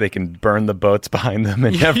us, they can burn the boats behind them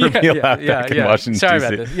and never be allowed back in Washington, Sorry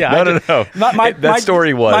D.C. about this. Yeah, No. That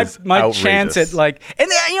story was my outrageous. chance at and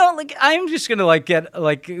I'm just going to get a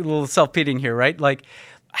little self-pitying here, right?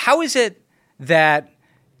 How is it that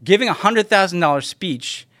giving $100,000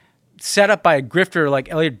 speech set up by a grifter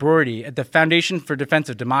like Elliot Broidy at the Foundation for Defense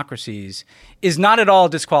of Democracies is not at all a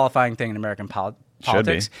disqualifying thing in American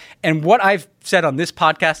politics. And what I've said on this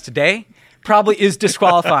podcast today probably is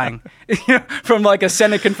disqualifying from like a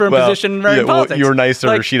Senate-confirmed position in American politics. You were nice to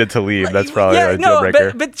Rashida Tlaib. That's probably a deal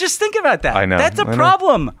breaker. But just think about that. I know. That's a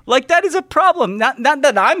problem. Like, that is a problem. Not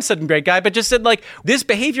that I'm such a great guy, but just that, like, this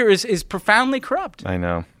behavior is profoundly corrupt. I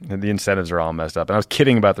know. And the incentives are all messed up. And I was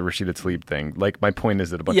kidding about the Rashida Tlaib thing. Like, my point is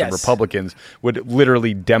that a bunch of Republicans would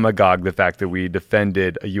literally demagogue the fact that we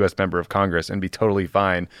defended a U.S. member of Congress and be totally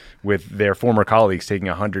fine with their former colleagues taking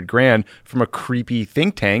 $100,000 from a creepy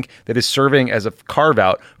think tank that is serving as a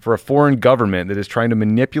carve-out for a foreign government that is trying to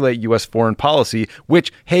manipulate U.S. foreign policy,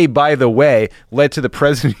 which, hey, by the way, led to the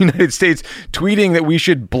President of the United States tweeting that we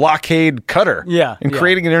should blockade Qatar and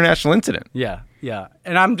creating an international incident. Yeah.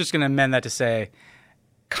 And I'm just going to amend that to say,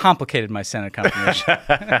 complicated my Senate confirmation.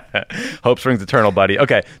 Hope springs eternal, buddy.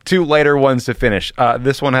 Okay, 2 lighter ones to finish.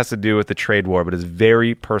 This one has to do with the trade war, but is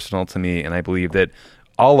very personal to me, and I believe that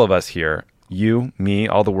all of us here, you, me,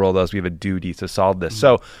 all the world does, we have a duty to solve this.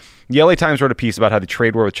 So the LA Times wrote a piece about how the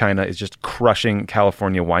trade war with China is just crushing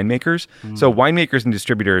California winemakers. So winemakers and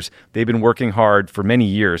distributors, they've been working hard for many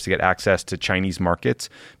years to get access to Chinese markets,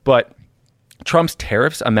 but Trump's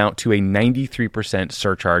tariffs amount to a 93%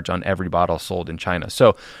 surcharge on every bottle sold in China.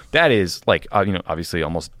 So that is like, obviously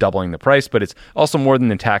almost doubling the price, but it's also more than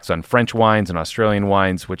the tax on French wines and Australian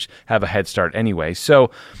wines, which have a head start anyway.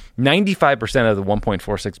 So 95% of the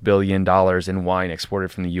 $1.46 billion in wine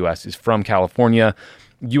exported from the U.S. is from California.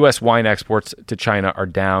 U.S. wine exports to China are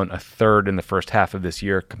down a third in the first half of this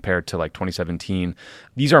year compared to like 2017.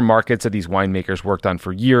 These are markets that these winemakers worked on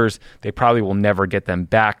for years. They probably will never get them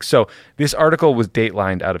back. So this article was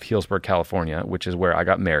datelined out of Healdsburg, California, which is where I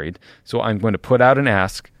got married. So I'm going to put out an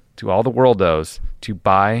ask to all the worldos to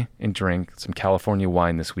buy and drink some California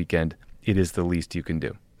wine this weekend. It is the least you can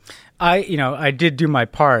do. I did do my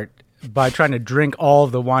part by trying to drink all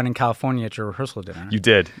of the wine in California at your rehearsal dinner. You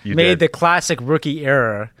did. Made the classic rookie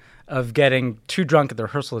error of getting too drunk at the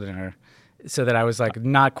rehearsal dinner so that I was like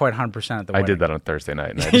not quite 100% at the wedding. I did that on Thursday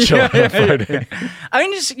night and I had to show up on Friday. I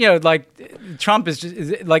mean, just, like Trump is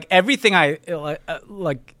just like everything I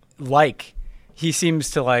like he seems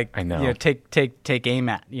to like, I know. Take aim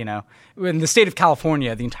at, In the state of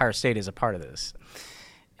California, the entire state is a part of this.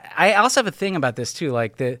 I also have a thing about this too,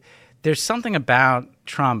 like there's something about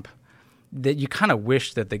Trump that you kind of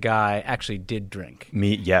wish that the guy actually did drink.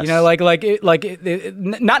 Yes.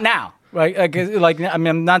 Not now, right? Like, I mean,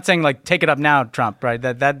 I'm not saying like take it up now, Trump, right?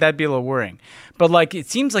 That'd be a little worrying. But like, it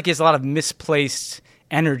seems like he has a lot of misplaced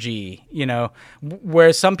energy,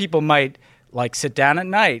 where some people might like sit down at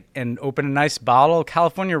night and open a nice bottle of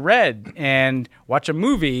California Red and watch a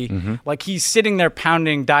movie. Mm-hmm. Like he's sitting there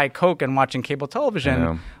pounding Diet Coke and watching cable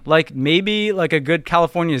television. Like maybe like a good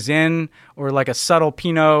California Zin or like a subtle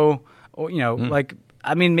Pinot. Or, like,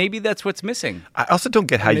 I mean, maybe that's what's missing. I also don't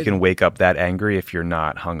get how you can wake up that angry if you're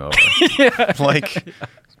not hungover. Like,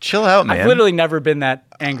 chill out, man. I've literally never been that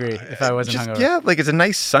angry if I wasn't hungover. Yeah, like it's a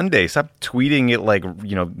nice Sunday. Stop tweeting it like,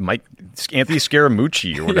 Anthony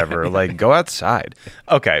Scaramucci or whatever. Like, go outside.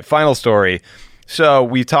 Okay, final story. So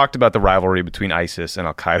we talked about the rivalry between ISIS and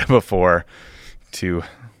Al-Qaeda before to...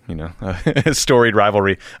 a storied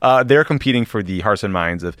rivalry. They're competing for the hearts and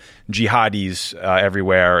minds of jihadis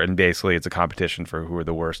everywhere, and basically it's a competition for who are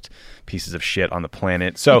the worst pieces of shit on the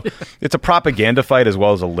planet. So it's a propaganda fight as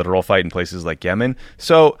well as a literal fight in places like Yemen.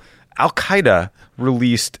 So Al-Qaeda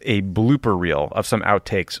released a blooper reel of some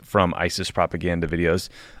outtakes from ISIS propaganda videos.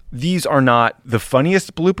 These are not the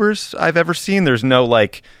funniest bloopers I've ever seen. There's no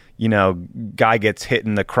guy gets hit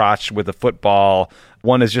in the crotch with a football.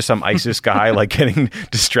 One is just some ISIS guy like getting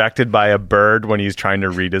distracted by a bird when he's trying to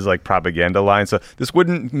read his like propaganda line. So this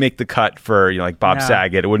wouldn't make the cut for like Bob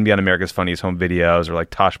Saget. It wouldn't be on America's Funniest Home Videos or like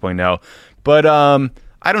Tosh.0. But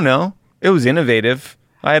I don't know. It was innovative.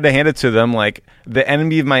 I had to hand it to them. Like the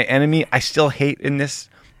enemy of my enemy, I still hate in this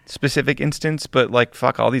specific instance, but like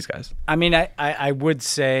fuck all these guys. I mean, I would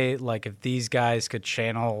say like if these guys could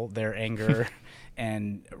channel their anger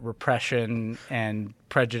and repression and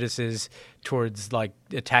prejudices towards like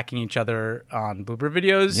attacking each other on blooper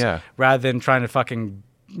videos rather than trying to fucking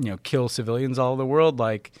kill civilians all over the world,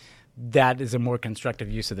 like that is a more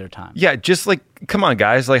constructive use of their time. Yeah, just like, come on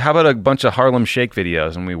guys, like how about a bunch of Harlem Shake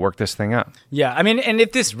videos and we work this thing out? Yeah, I mean, and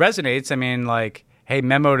if this resonates, I mean, like, hey,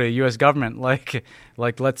 memo to U.S. government, like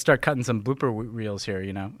let's start cutting some blooper reels here,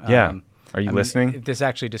 Yeah, are you listening? If this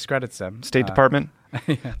actually discredits them. State Department?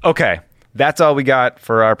 Okay. That's all we got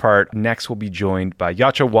for our part. Next, we'll be joined by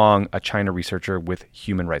Yacha Wang, a China researcher with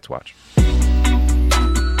Human Rights Watch.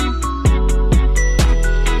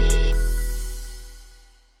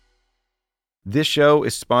 This show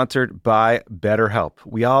is sponsored by BetterHelp.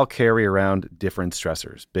 We all carry around different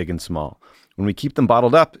stressors, big and small. When we keep them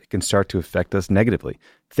bottled up, it can start to affect us negatively.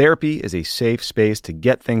 Therapy is a safe space to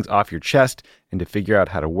get things off your chest and to figure out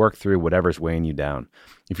how to work through whatever's weighing you down.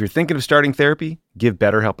 If you're thinking of starting therapy, give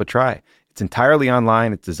BetterHelp a try. It's entirely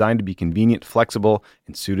online. It's designed to be convenient, flexible,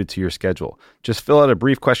 and suited to your schedule. Just fill out a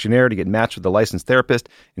brief questionnaire to get matched with a licensed therapist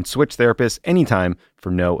and switch therapists anytime for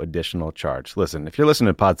no additional charge. Listen, if you're listening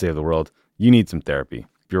to Pod Save the World, you need some therapy.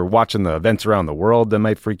 If you're watching the events around the world that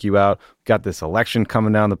might freak you out, we've got this election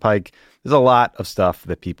coming down the pike. There's a lot of stuff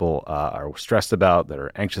that people are stressed about, that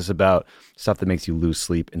are anxious about, stuff that makes you lose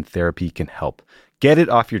sleep, and therapy can help. Get it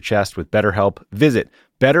off your chest with BetterHelp. Visit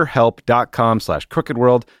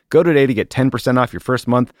BetterHelp.com/crookedworld. Go today to get 10% off your first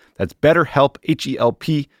month. That's BetterHelp,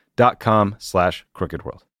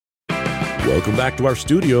 HELP.com/crookedworld. Welcome back to our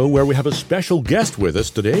studio, where we have a special guest with us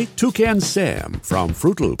today, Toucan Sam from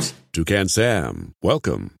Fruit Loops. Toucan Sam,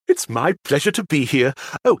 welcome. It's my pleasure to be here.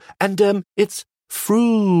 Oh, and it's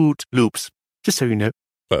Fruit Loops, just so you know.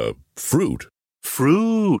 Fruit?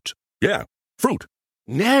 Fruit. Yeah, fruit.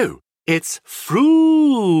 No, it's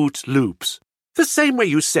Fruit Loops. The same way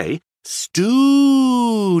you say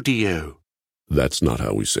studio. That's not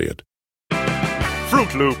how we say it.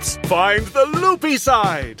 Fruit Loops, find the loopy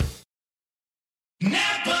side.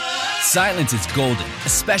 Napa! Silence is golden,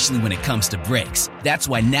 especially when it comes to brakes. That's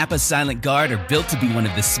why Napa Silent Guard are built to be one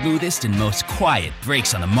of the smoothest and most quiet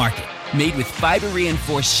brakes on the market. Made with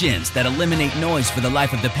fiber-reinforced shims that eliminate noise for the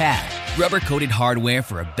life of the pad, rubber-coated hardware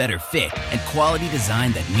for a better fit, and quality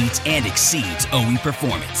design that meets and exceeds OE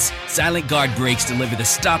performance. Silent Guard brakes deliver the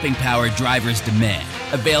stopping power drivers demand.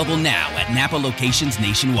 Available now at Napa locations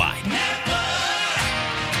nationwide. Napa!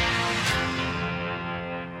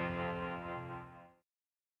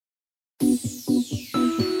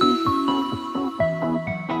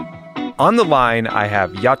 On the line, I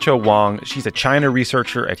have Yaqiu Wang. She's a China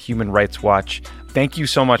researcher at Human Rights Watch. Thank you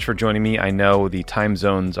so much for joining me. I know the time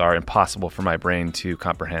zones are impossible for my brain to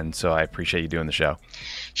comprehend, so I appreciate you doing the show.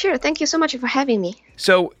 Sure. Thank you so much for having me.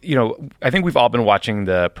 So, I think we've all been watching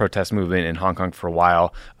the protest movement in Hong Kong for a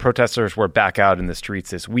while. Protesters were back out in the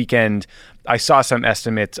streets this weekend. I saw some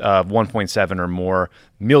estimates of 1.7 or more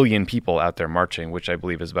million people out there marching, which I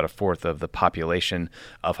believe is about a fourth of the population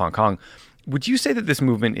of Hong Kong. Would you say that this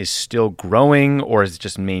movement is still growing, or has it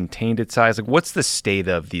just maintained its size? Like, what's the state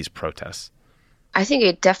of these protests? I think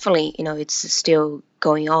it definitely, it's still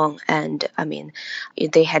going on. And I mean,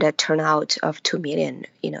 they had a turnout of 2 million,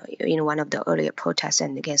 in one of the earlier protests,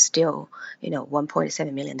 and again, still,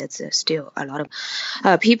 1.7 million. That's still a lot of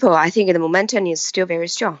people. I think the momentum is still very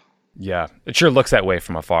strong. Yeah, it sure looks that way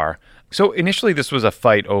from afar. So initially, this was a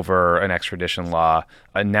fight over an extradition law,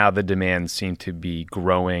 and now the demands seem to be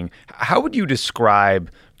growing. How would you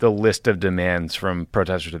describe the list of demands from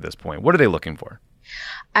protesters at this point? What are they looking for?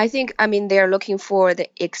 I think, they're looking for the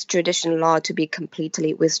extradition law to be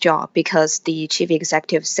completely withdrawn, because the chief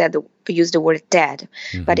executive used the word dead,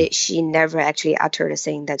 but she never actually uttered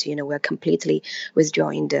saying that, we're completely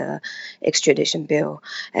withdrawing the extradition bill.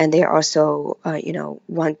 And they also,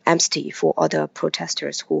 want amnesty for all the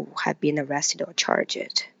protesters who have been arrested or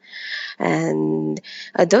charged. And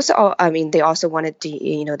those are, they also wanted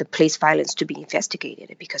the police violence to be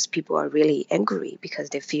investigated, because people are really angry because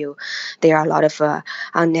they feel there are a lot of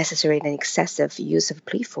unnecessary and excessive use of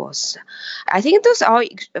police force. I think those are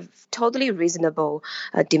totally reasonable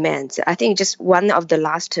demands. I think just one of the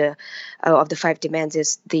last of the 5 demands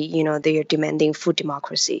is they are demanding full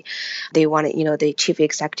democracy. They wanted, the chief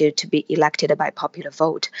executive to be elected by popular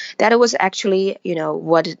vote. That was actually,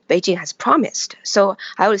 what Beijing has promised. So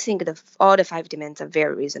I would think all the 5 demands are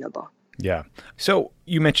very reasonable. Yeah. So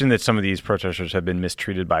you mentioned that some of these protesters have been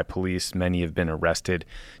mistreated by police. Many have been arrested.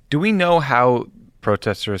 Do we know how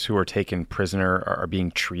protesters who are taken prisoner are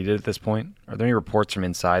being treated at this point? Are there any reports from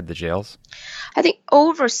inside the jails? I think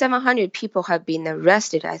over 700 people have been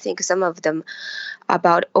arrested. I think some of them,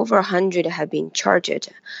 about over 100, have been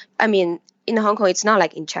charged. In Hong Kong, it's not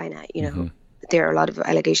like in China, There are a lot of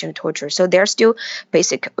allegations of torture. So they're still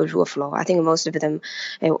basic rule of law. I think most of them,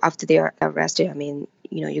 after they are arrested,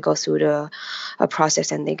 you go through the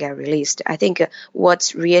process and they get released. I think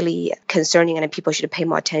what's really concerning and people should pay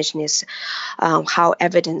more attention is how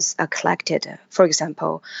evidence are collected. For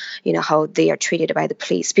example, how they are treated by the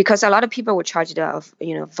police. Because a lot of people were charged of,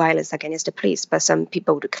 violence against the police, but some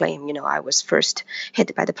people would claim, I was first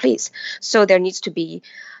hit by the police. So there needs to be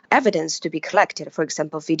evidence to be collected, for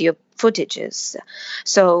example, video footages.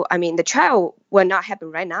 So, the trial will not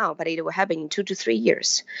happen right now, but it will happen in 2 to 3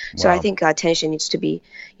 years. Wow. So I think attention needs to be,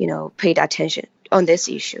 paid attention on this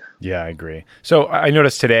issue. Yeah, I agree. So I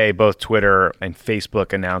noticed today both Twitter and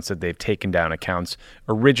Facebook announced that they've taken down accounts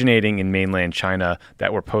originating in mainland China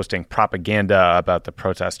that were posting propaganda about the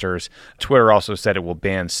protesters. Twitter also said it will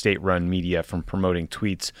ban state-run media from promoting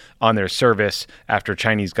tweets on their service after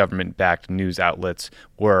Chinese government-backed news outlets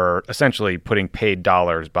were essentially putting paid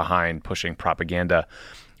dollars behind pushing propaganda.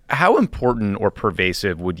 How important or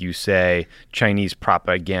pervasive would you say Chinese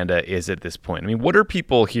propaganda is at this point? I mean, what are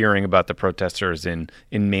people hearing about the protesters in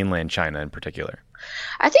mainland China in particular?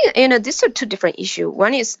 I think, these are two different issues.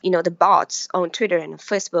 One is, the bots on Twitter and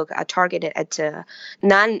Facebook are targeted at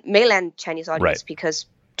non-mainland Chinese audience because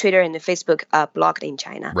Twitter and Facebook are blocked in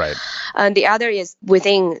China. Right. And the other is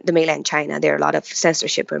within the mainland China, there are a lot of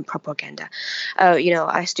censorship and propaganda.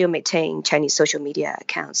 I still maintain Chinese social media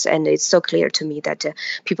accounts, and it's so clear to me that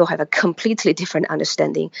people have a completely different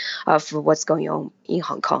understanding of what's going on in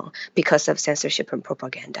Hong Kong because of censorship and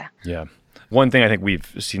propaganda. Yeah. One thing I think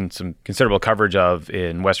we've seen some considerable coverage of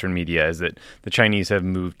in Western media is that the Chinese have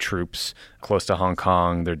moved troops close to Hong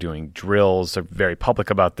Kong. They're doing drills. They're very public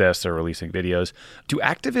about this. They're releasing videos. Do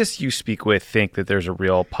activists you speak with think that there's a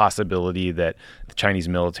real possibility that the Chinese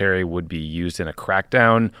military would be used in a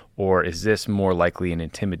crackdown, or is this more likely an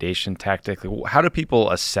intimidation tactic? How do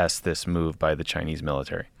people assess this move by the Chinese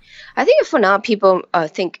military? I think for now, people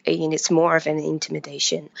think it's more of an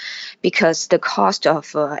intimidation because the cost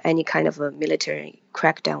of any kind of a military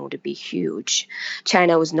crackdown would be huge.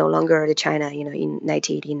 China was no longer the China, in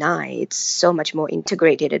 1989. It's so much more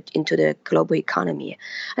integrated into the global economy.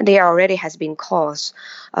 And there already has been calls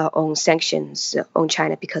on sanctions on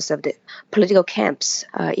China because of the political camps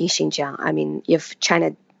in Xinjiang. I mean, if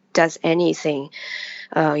China does anything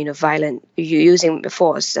violent, using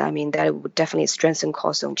force, that would definitely strengthen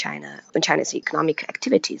costs on China's economic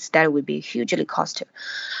activities. That would be hugely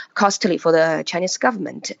costly for the Chinese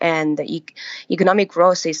government. And the economic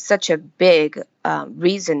growth is such a big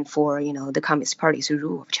reason for, the Communist Party's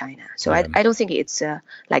rule of China. So I don't think it's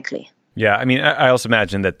likely. Yeah, I also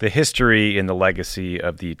imagine that the history and the legacy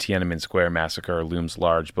of the Tiananmen Square massacre looms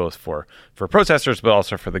large, both for protesters, but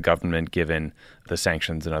also for the government, given the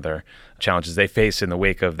sanctions and other challenges they face in the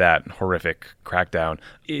wake of that horrific crackdown.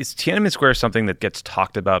 Is Tiananmen Square something that gets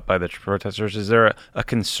talked about by the protesters? Is there a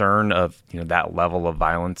concern of that level of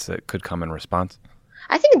violence that could come in response?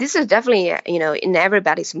 I think this is definitely, in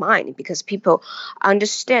everybody's mind because people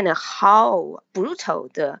understand how brutal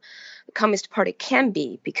the Communist Party can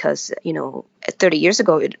be because, 30 years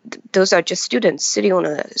ago, those are just students sitting on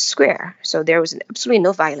a square. So there was absolutely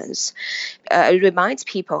no violence. It reminds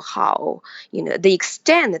people how, the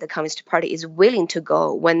extent that the Communist Party is willing to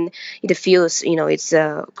go when it feels, its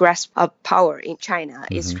grasp of power in China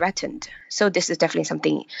is threatened. So this is definitely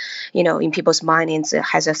something, in people's minds, it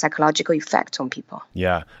has a psychological effect on people.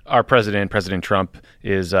 Yeah. Our President Trump,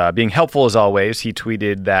 is being helpful as always. He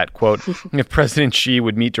tweeted that, quote, if President Xi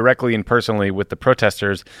would meet directly and personally with the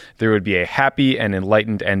protesters, there would be a happy and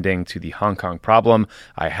enlightened ending to the Hong Kong problem.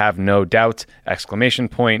 I have no doubt, !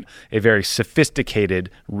 A very sophisticated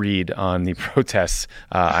read on the protests.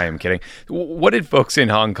 I am kidding. What did folks in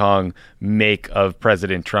Hong Kong make of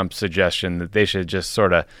President Trump's suggestion that they should just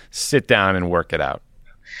sort of sit down and work it out?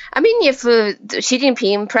 If President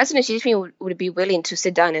Xi Jinping would be willing to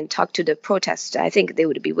sit down and talk to the protests, I think they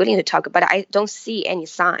would be willing to talk. But I don't see any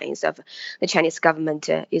signs of the Chinese government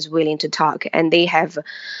is willing to talk. And they have,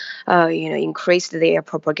 increased their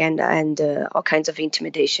propaganda and all kinds of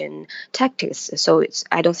intimidation tactics. So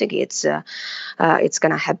I don't think it's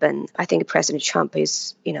going to happen. I think President Trump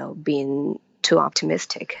is, being too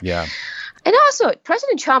optimistic. Yeah. And also,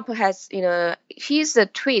 President Trump has, his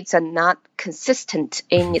tweets are not consistent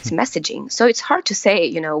in its messaging. So it's hard to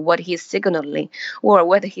say, what he's signaling or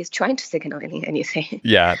whether he's trying to signal anything.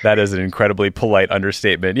 Yeah, that is an incredibly polite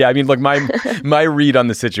understatement. Yeah, look, my read on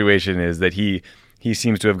the situation is that he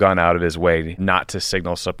seems to have gone out of his way not to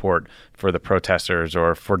signal support for the protesters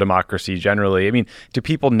or for democracy generally. Do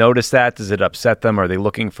people notice that? Does it upset them? Are they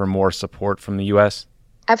looking for more support from the U.S.?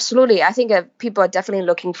 Absolutely. I think people are definitely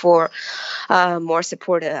looking for more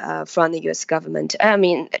support from the U.S. government.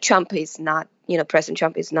 Trump is not, President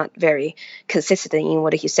Trump is not very consistent in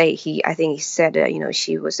what he say. I think he said,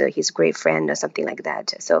 she was his great friend or something like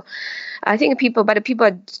that. So I think people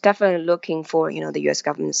are definitely looking for, the U.S.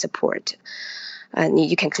 government support. And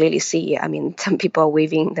you can clearly see, some people are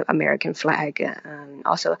waving the American flag.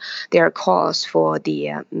 Also, there are calls for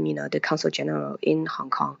the Consul General in Hong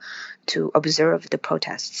Kong to observe the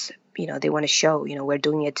protests. They want to show, we're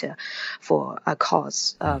doing it for a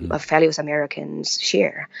cause of values Americans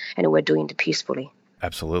share, and we're doing it peacefully.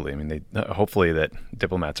 Absolutely. Hopefully that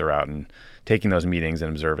diplomats are out and taking those meetings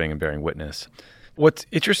and observing and bearing witness. What's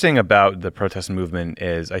interesting about the protest movement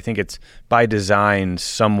is I think it's by design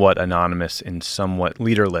somewhat anonymous and somewhat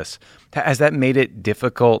leaderless. Has that made it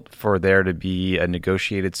difficult for there to be a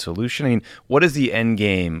negotiated solution? I mean, what is the end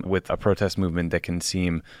game with a protest movement that can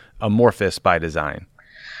seem amorphous by design?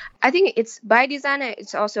 I think it's by design.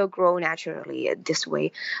 It's also grow naturally this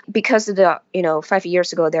way because 5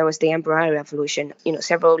 years ago there was the Umbrella Revolution.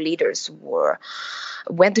 Several leaders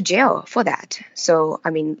went to jail for that. So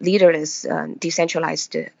I mean, leaderless,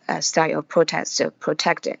 decentralized style of protest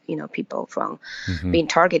protected people from being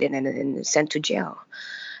targeted and sent to jail.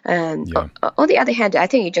 And on the other hand, I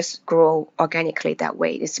think it just grow organically that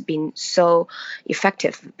way. It's been so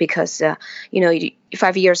effective because,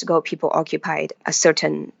 5 years ago, people occupied a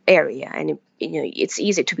certain area and, it's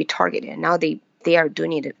easy to be targeted. And now they are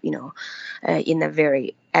doing it, in a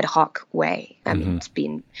very ad hoc way.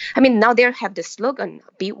 Now they have the slogan,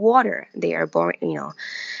 "Be water." They are born,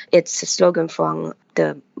 it's a slogan from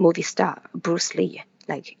the movie star, Bruce Lee,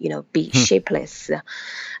 be shapeless,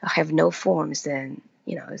 have no forms, and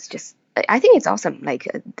it's just, I think it's awesome.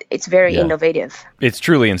 It's very innovative. It's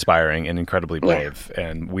truly inspiring and incredibly brave. Yeah.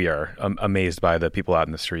 And we are amazed by the people out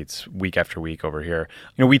in the streets week after week over here.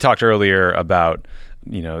 We talked earlier about,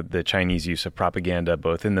 the Chinese use of propaganda,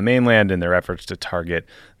 both in the mainland and their efforts to target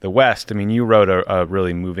the West. I mean, you wrote a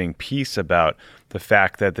really moving piece about the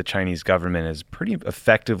fact that the Chinese government has pretty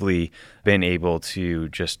effectively been able to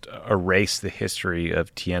just erase the history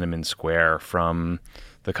of Tiananmen Square from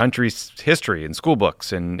the country's history in school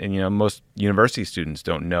books. And most university students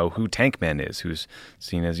don't know who Tank Man is, who's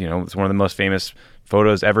seen as, it's one of the most famous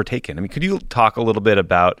photos ever taken. I mean, could you talk a little bit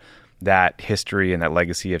about that history and that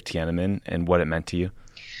legacy of Tiananmen and what it meant to you?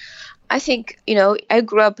 I think, I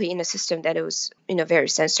grew up in a system that was, very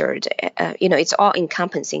censored. It's all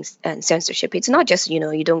encompassing censorship. It's not just,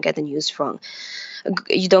 you don't get the news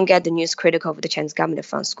critical of the Chinese government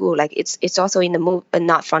from school. It's also in the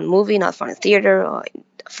not from the movie, not from the theater, or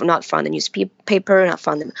not from the newspaper, not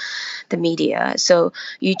from the media. So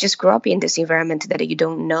you just grow up in this environment that you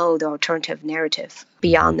don't know the alternative narrative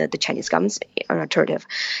beyond the Chinese government's alternative.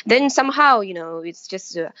 Then somehow, it's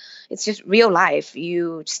just real life.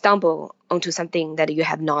 You stumble onto something that you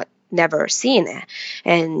have never seen it,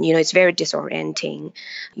 and it's very disorienting.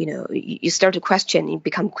 You start to question, you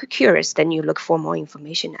become curious, then you look for more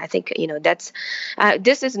information. I think that's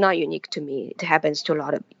this is not unique to me. It happens to a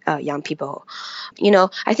lot of young people.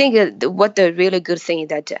 I think what the really good thing is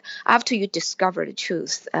that after you discover the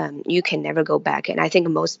truth, you can never go back. And I think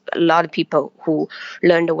a lot of people who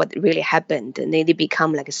learned what really happened, and they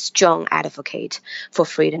become like a strong advocate for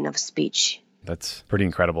freedom of speech. That's pretty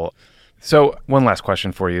incredible. So one last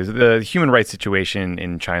question for you. The human rights situation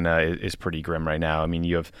in China is pretty grim right now. I mean,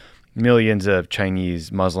 you have millions of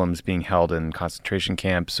Chinese Muslims being held in concentration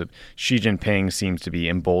camps. Xi Jinping seems to be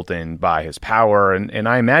emboldened by his power. And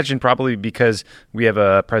I imagine probably because we have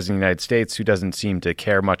a president of the United States who doesn't seem to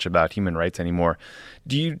care much about human rights anymore.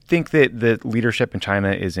 Do you think that the leadership in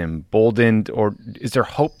China is emboldened, or is there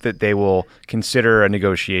hope that they will consider a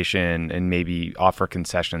negotiation and maybe offer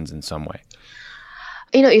concessions in some way?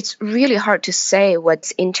 It's really hard to say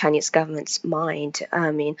what's in Chinese government's mind.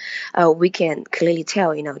 I mean, we can clearly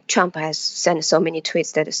tell, Trump has sent so many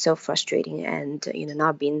tweets that is so frustrating and,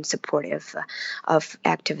 not being supportive of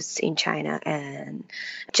activists in China, and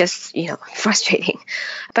just, frustrating.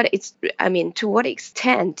 But to what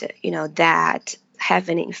extent, that have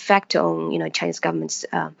an effect on, Chinese government's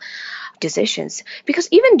decisions, because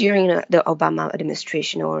even during the Obama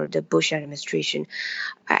administration or the Bush administration,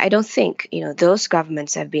 I don't think those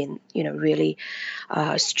governments have been really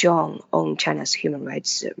strong on China's human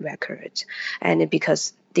rights records, and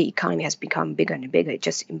because the economy has become bigger and bigger, it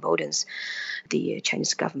just emboldens the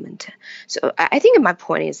Chinese government. So I think my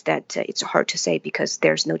point is that it's hard to say because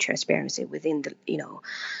there's no transparency within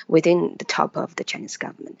the top of the Chinese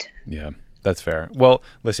government. Yeah. That's fair. Well,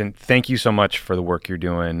 listen, thank you so much for the work you're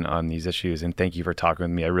doing on these issues, and thank you for talking with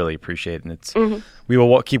me. I really appreciate it, and we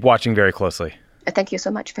will keep watching very closely. Thank you so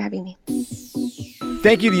much for having me.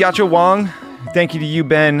 Thank you to Yaqiu Wang. Thank you to you,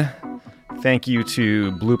 Ben. Thank you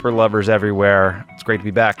to blooper lovers everywhere. It's great to be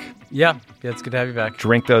back. Yeah, it's good to have you back.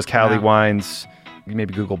 Drink those Cali wines. You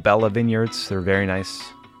maybe Google Bella Vineyards. They're very nice.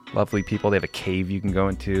 Lovely people. They have a cave you can go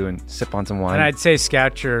into and sip on some wine. And I'd say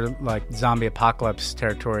scout your zombie apocalypse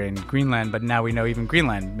territory in Greenland, but now we know even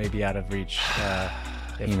Greenland may be out of reach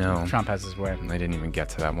if Trump has his way. I didn't even get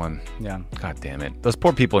to that one. Yeah. God damn it. Those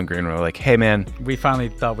poor people in Greenland were like, hey, man. We finally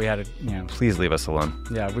thought we had it, Please leave us alone.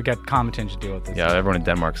 Yeah, we got Comiton to deal with this. Yeah, everyone in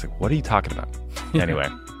Denmark's like, what are you talking about? Anyway,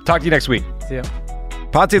 talk to you next week. See ya.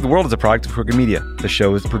 Pod Save the World is a product of Crooked Media. The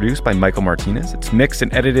show is produced by Michael Martinez. It's mixed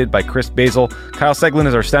and edited by Chris Basil. Kyle Seglin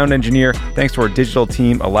is our sound engineer. Thanks to our digital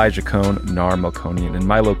team, Elijah Cohn, Nar Melkonian, and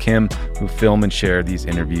Milo Kim, who film and share these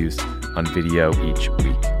interviews on video each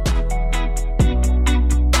week.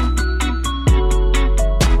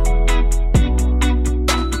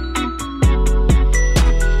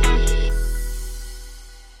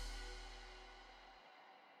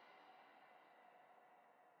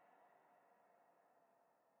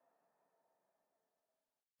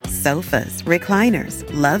 Sofas, recliners,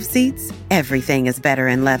 love seats, everything is better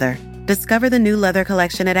in leather. Discover the new leather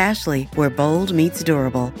collection at Ashley, where bold meets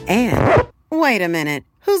durable. And, wait a minute,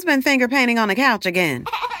 who's been finger painting on the couch again?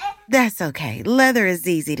 That's okay, leather is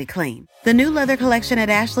easy to clean. The new leather collection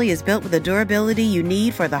at Ashley is built with the durability you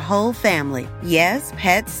need for the whole family. Yes,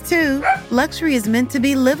 pets too. Luxury is meant to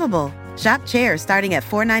be livable. Shop chairs starting at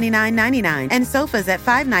 $499.99 and sofas at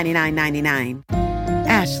 $599.99.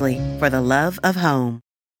 Ashley, for the love of home.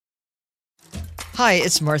 Hi,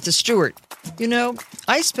 it's Martha Stewart. You know,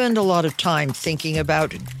 I spend a lot of time thinking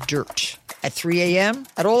about dirt. At 3 a.m.,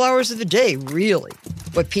 at all hours of the day, really.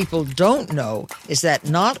 What people don't know is that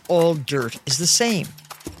not all dirt is the same.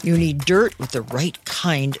 You need dirt with the right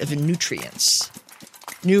kind of nutrients.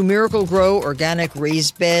 New Miracle-Gro organic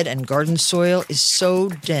raised bed and garden soil is so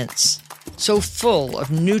dense, so full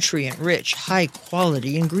of nutrient-rich,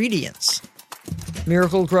 high-quality ingredients.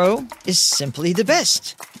 Miracle-Gro is simply the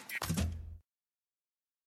best.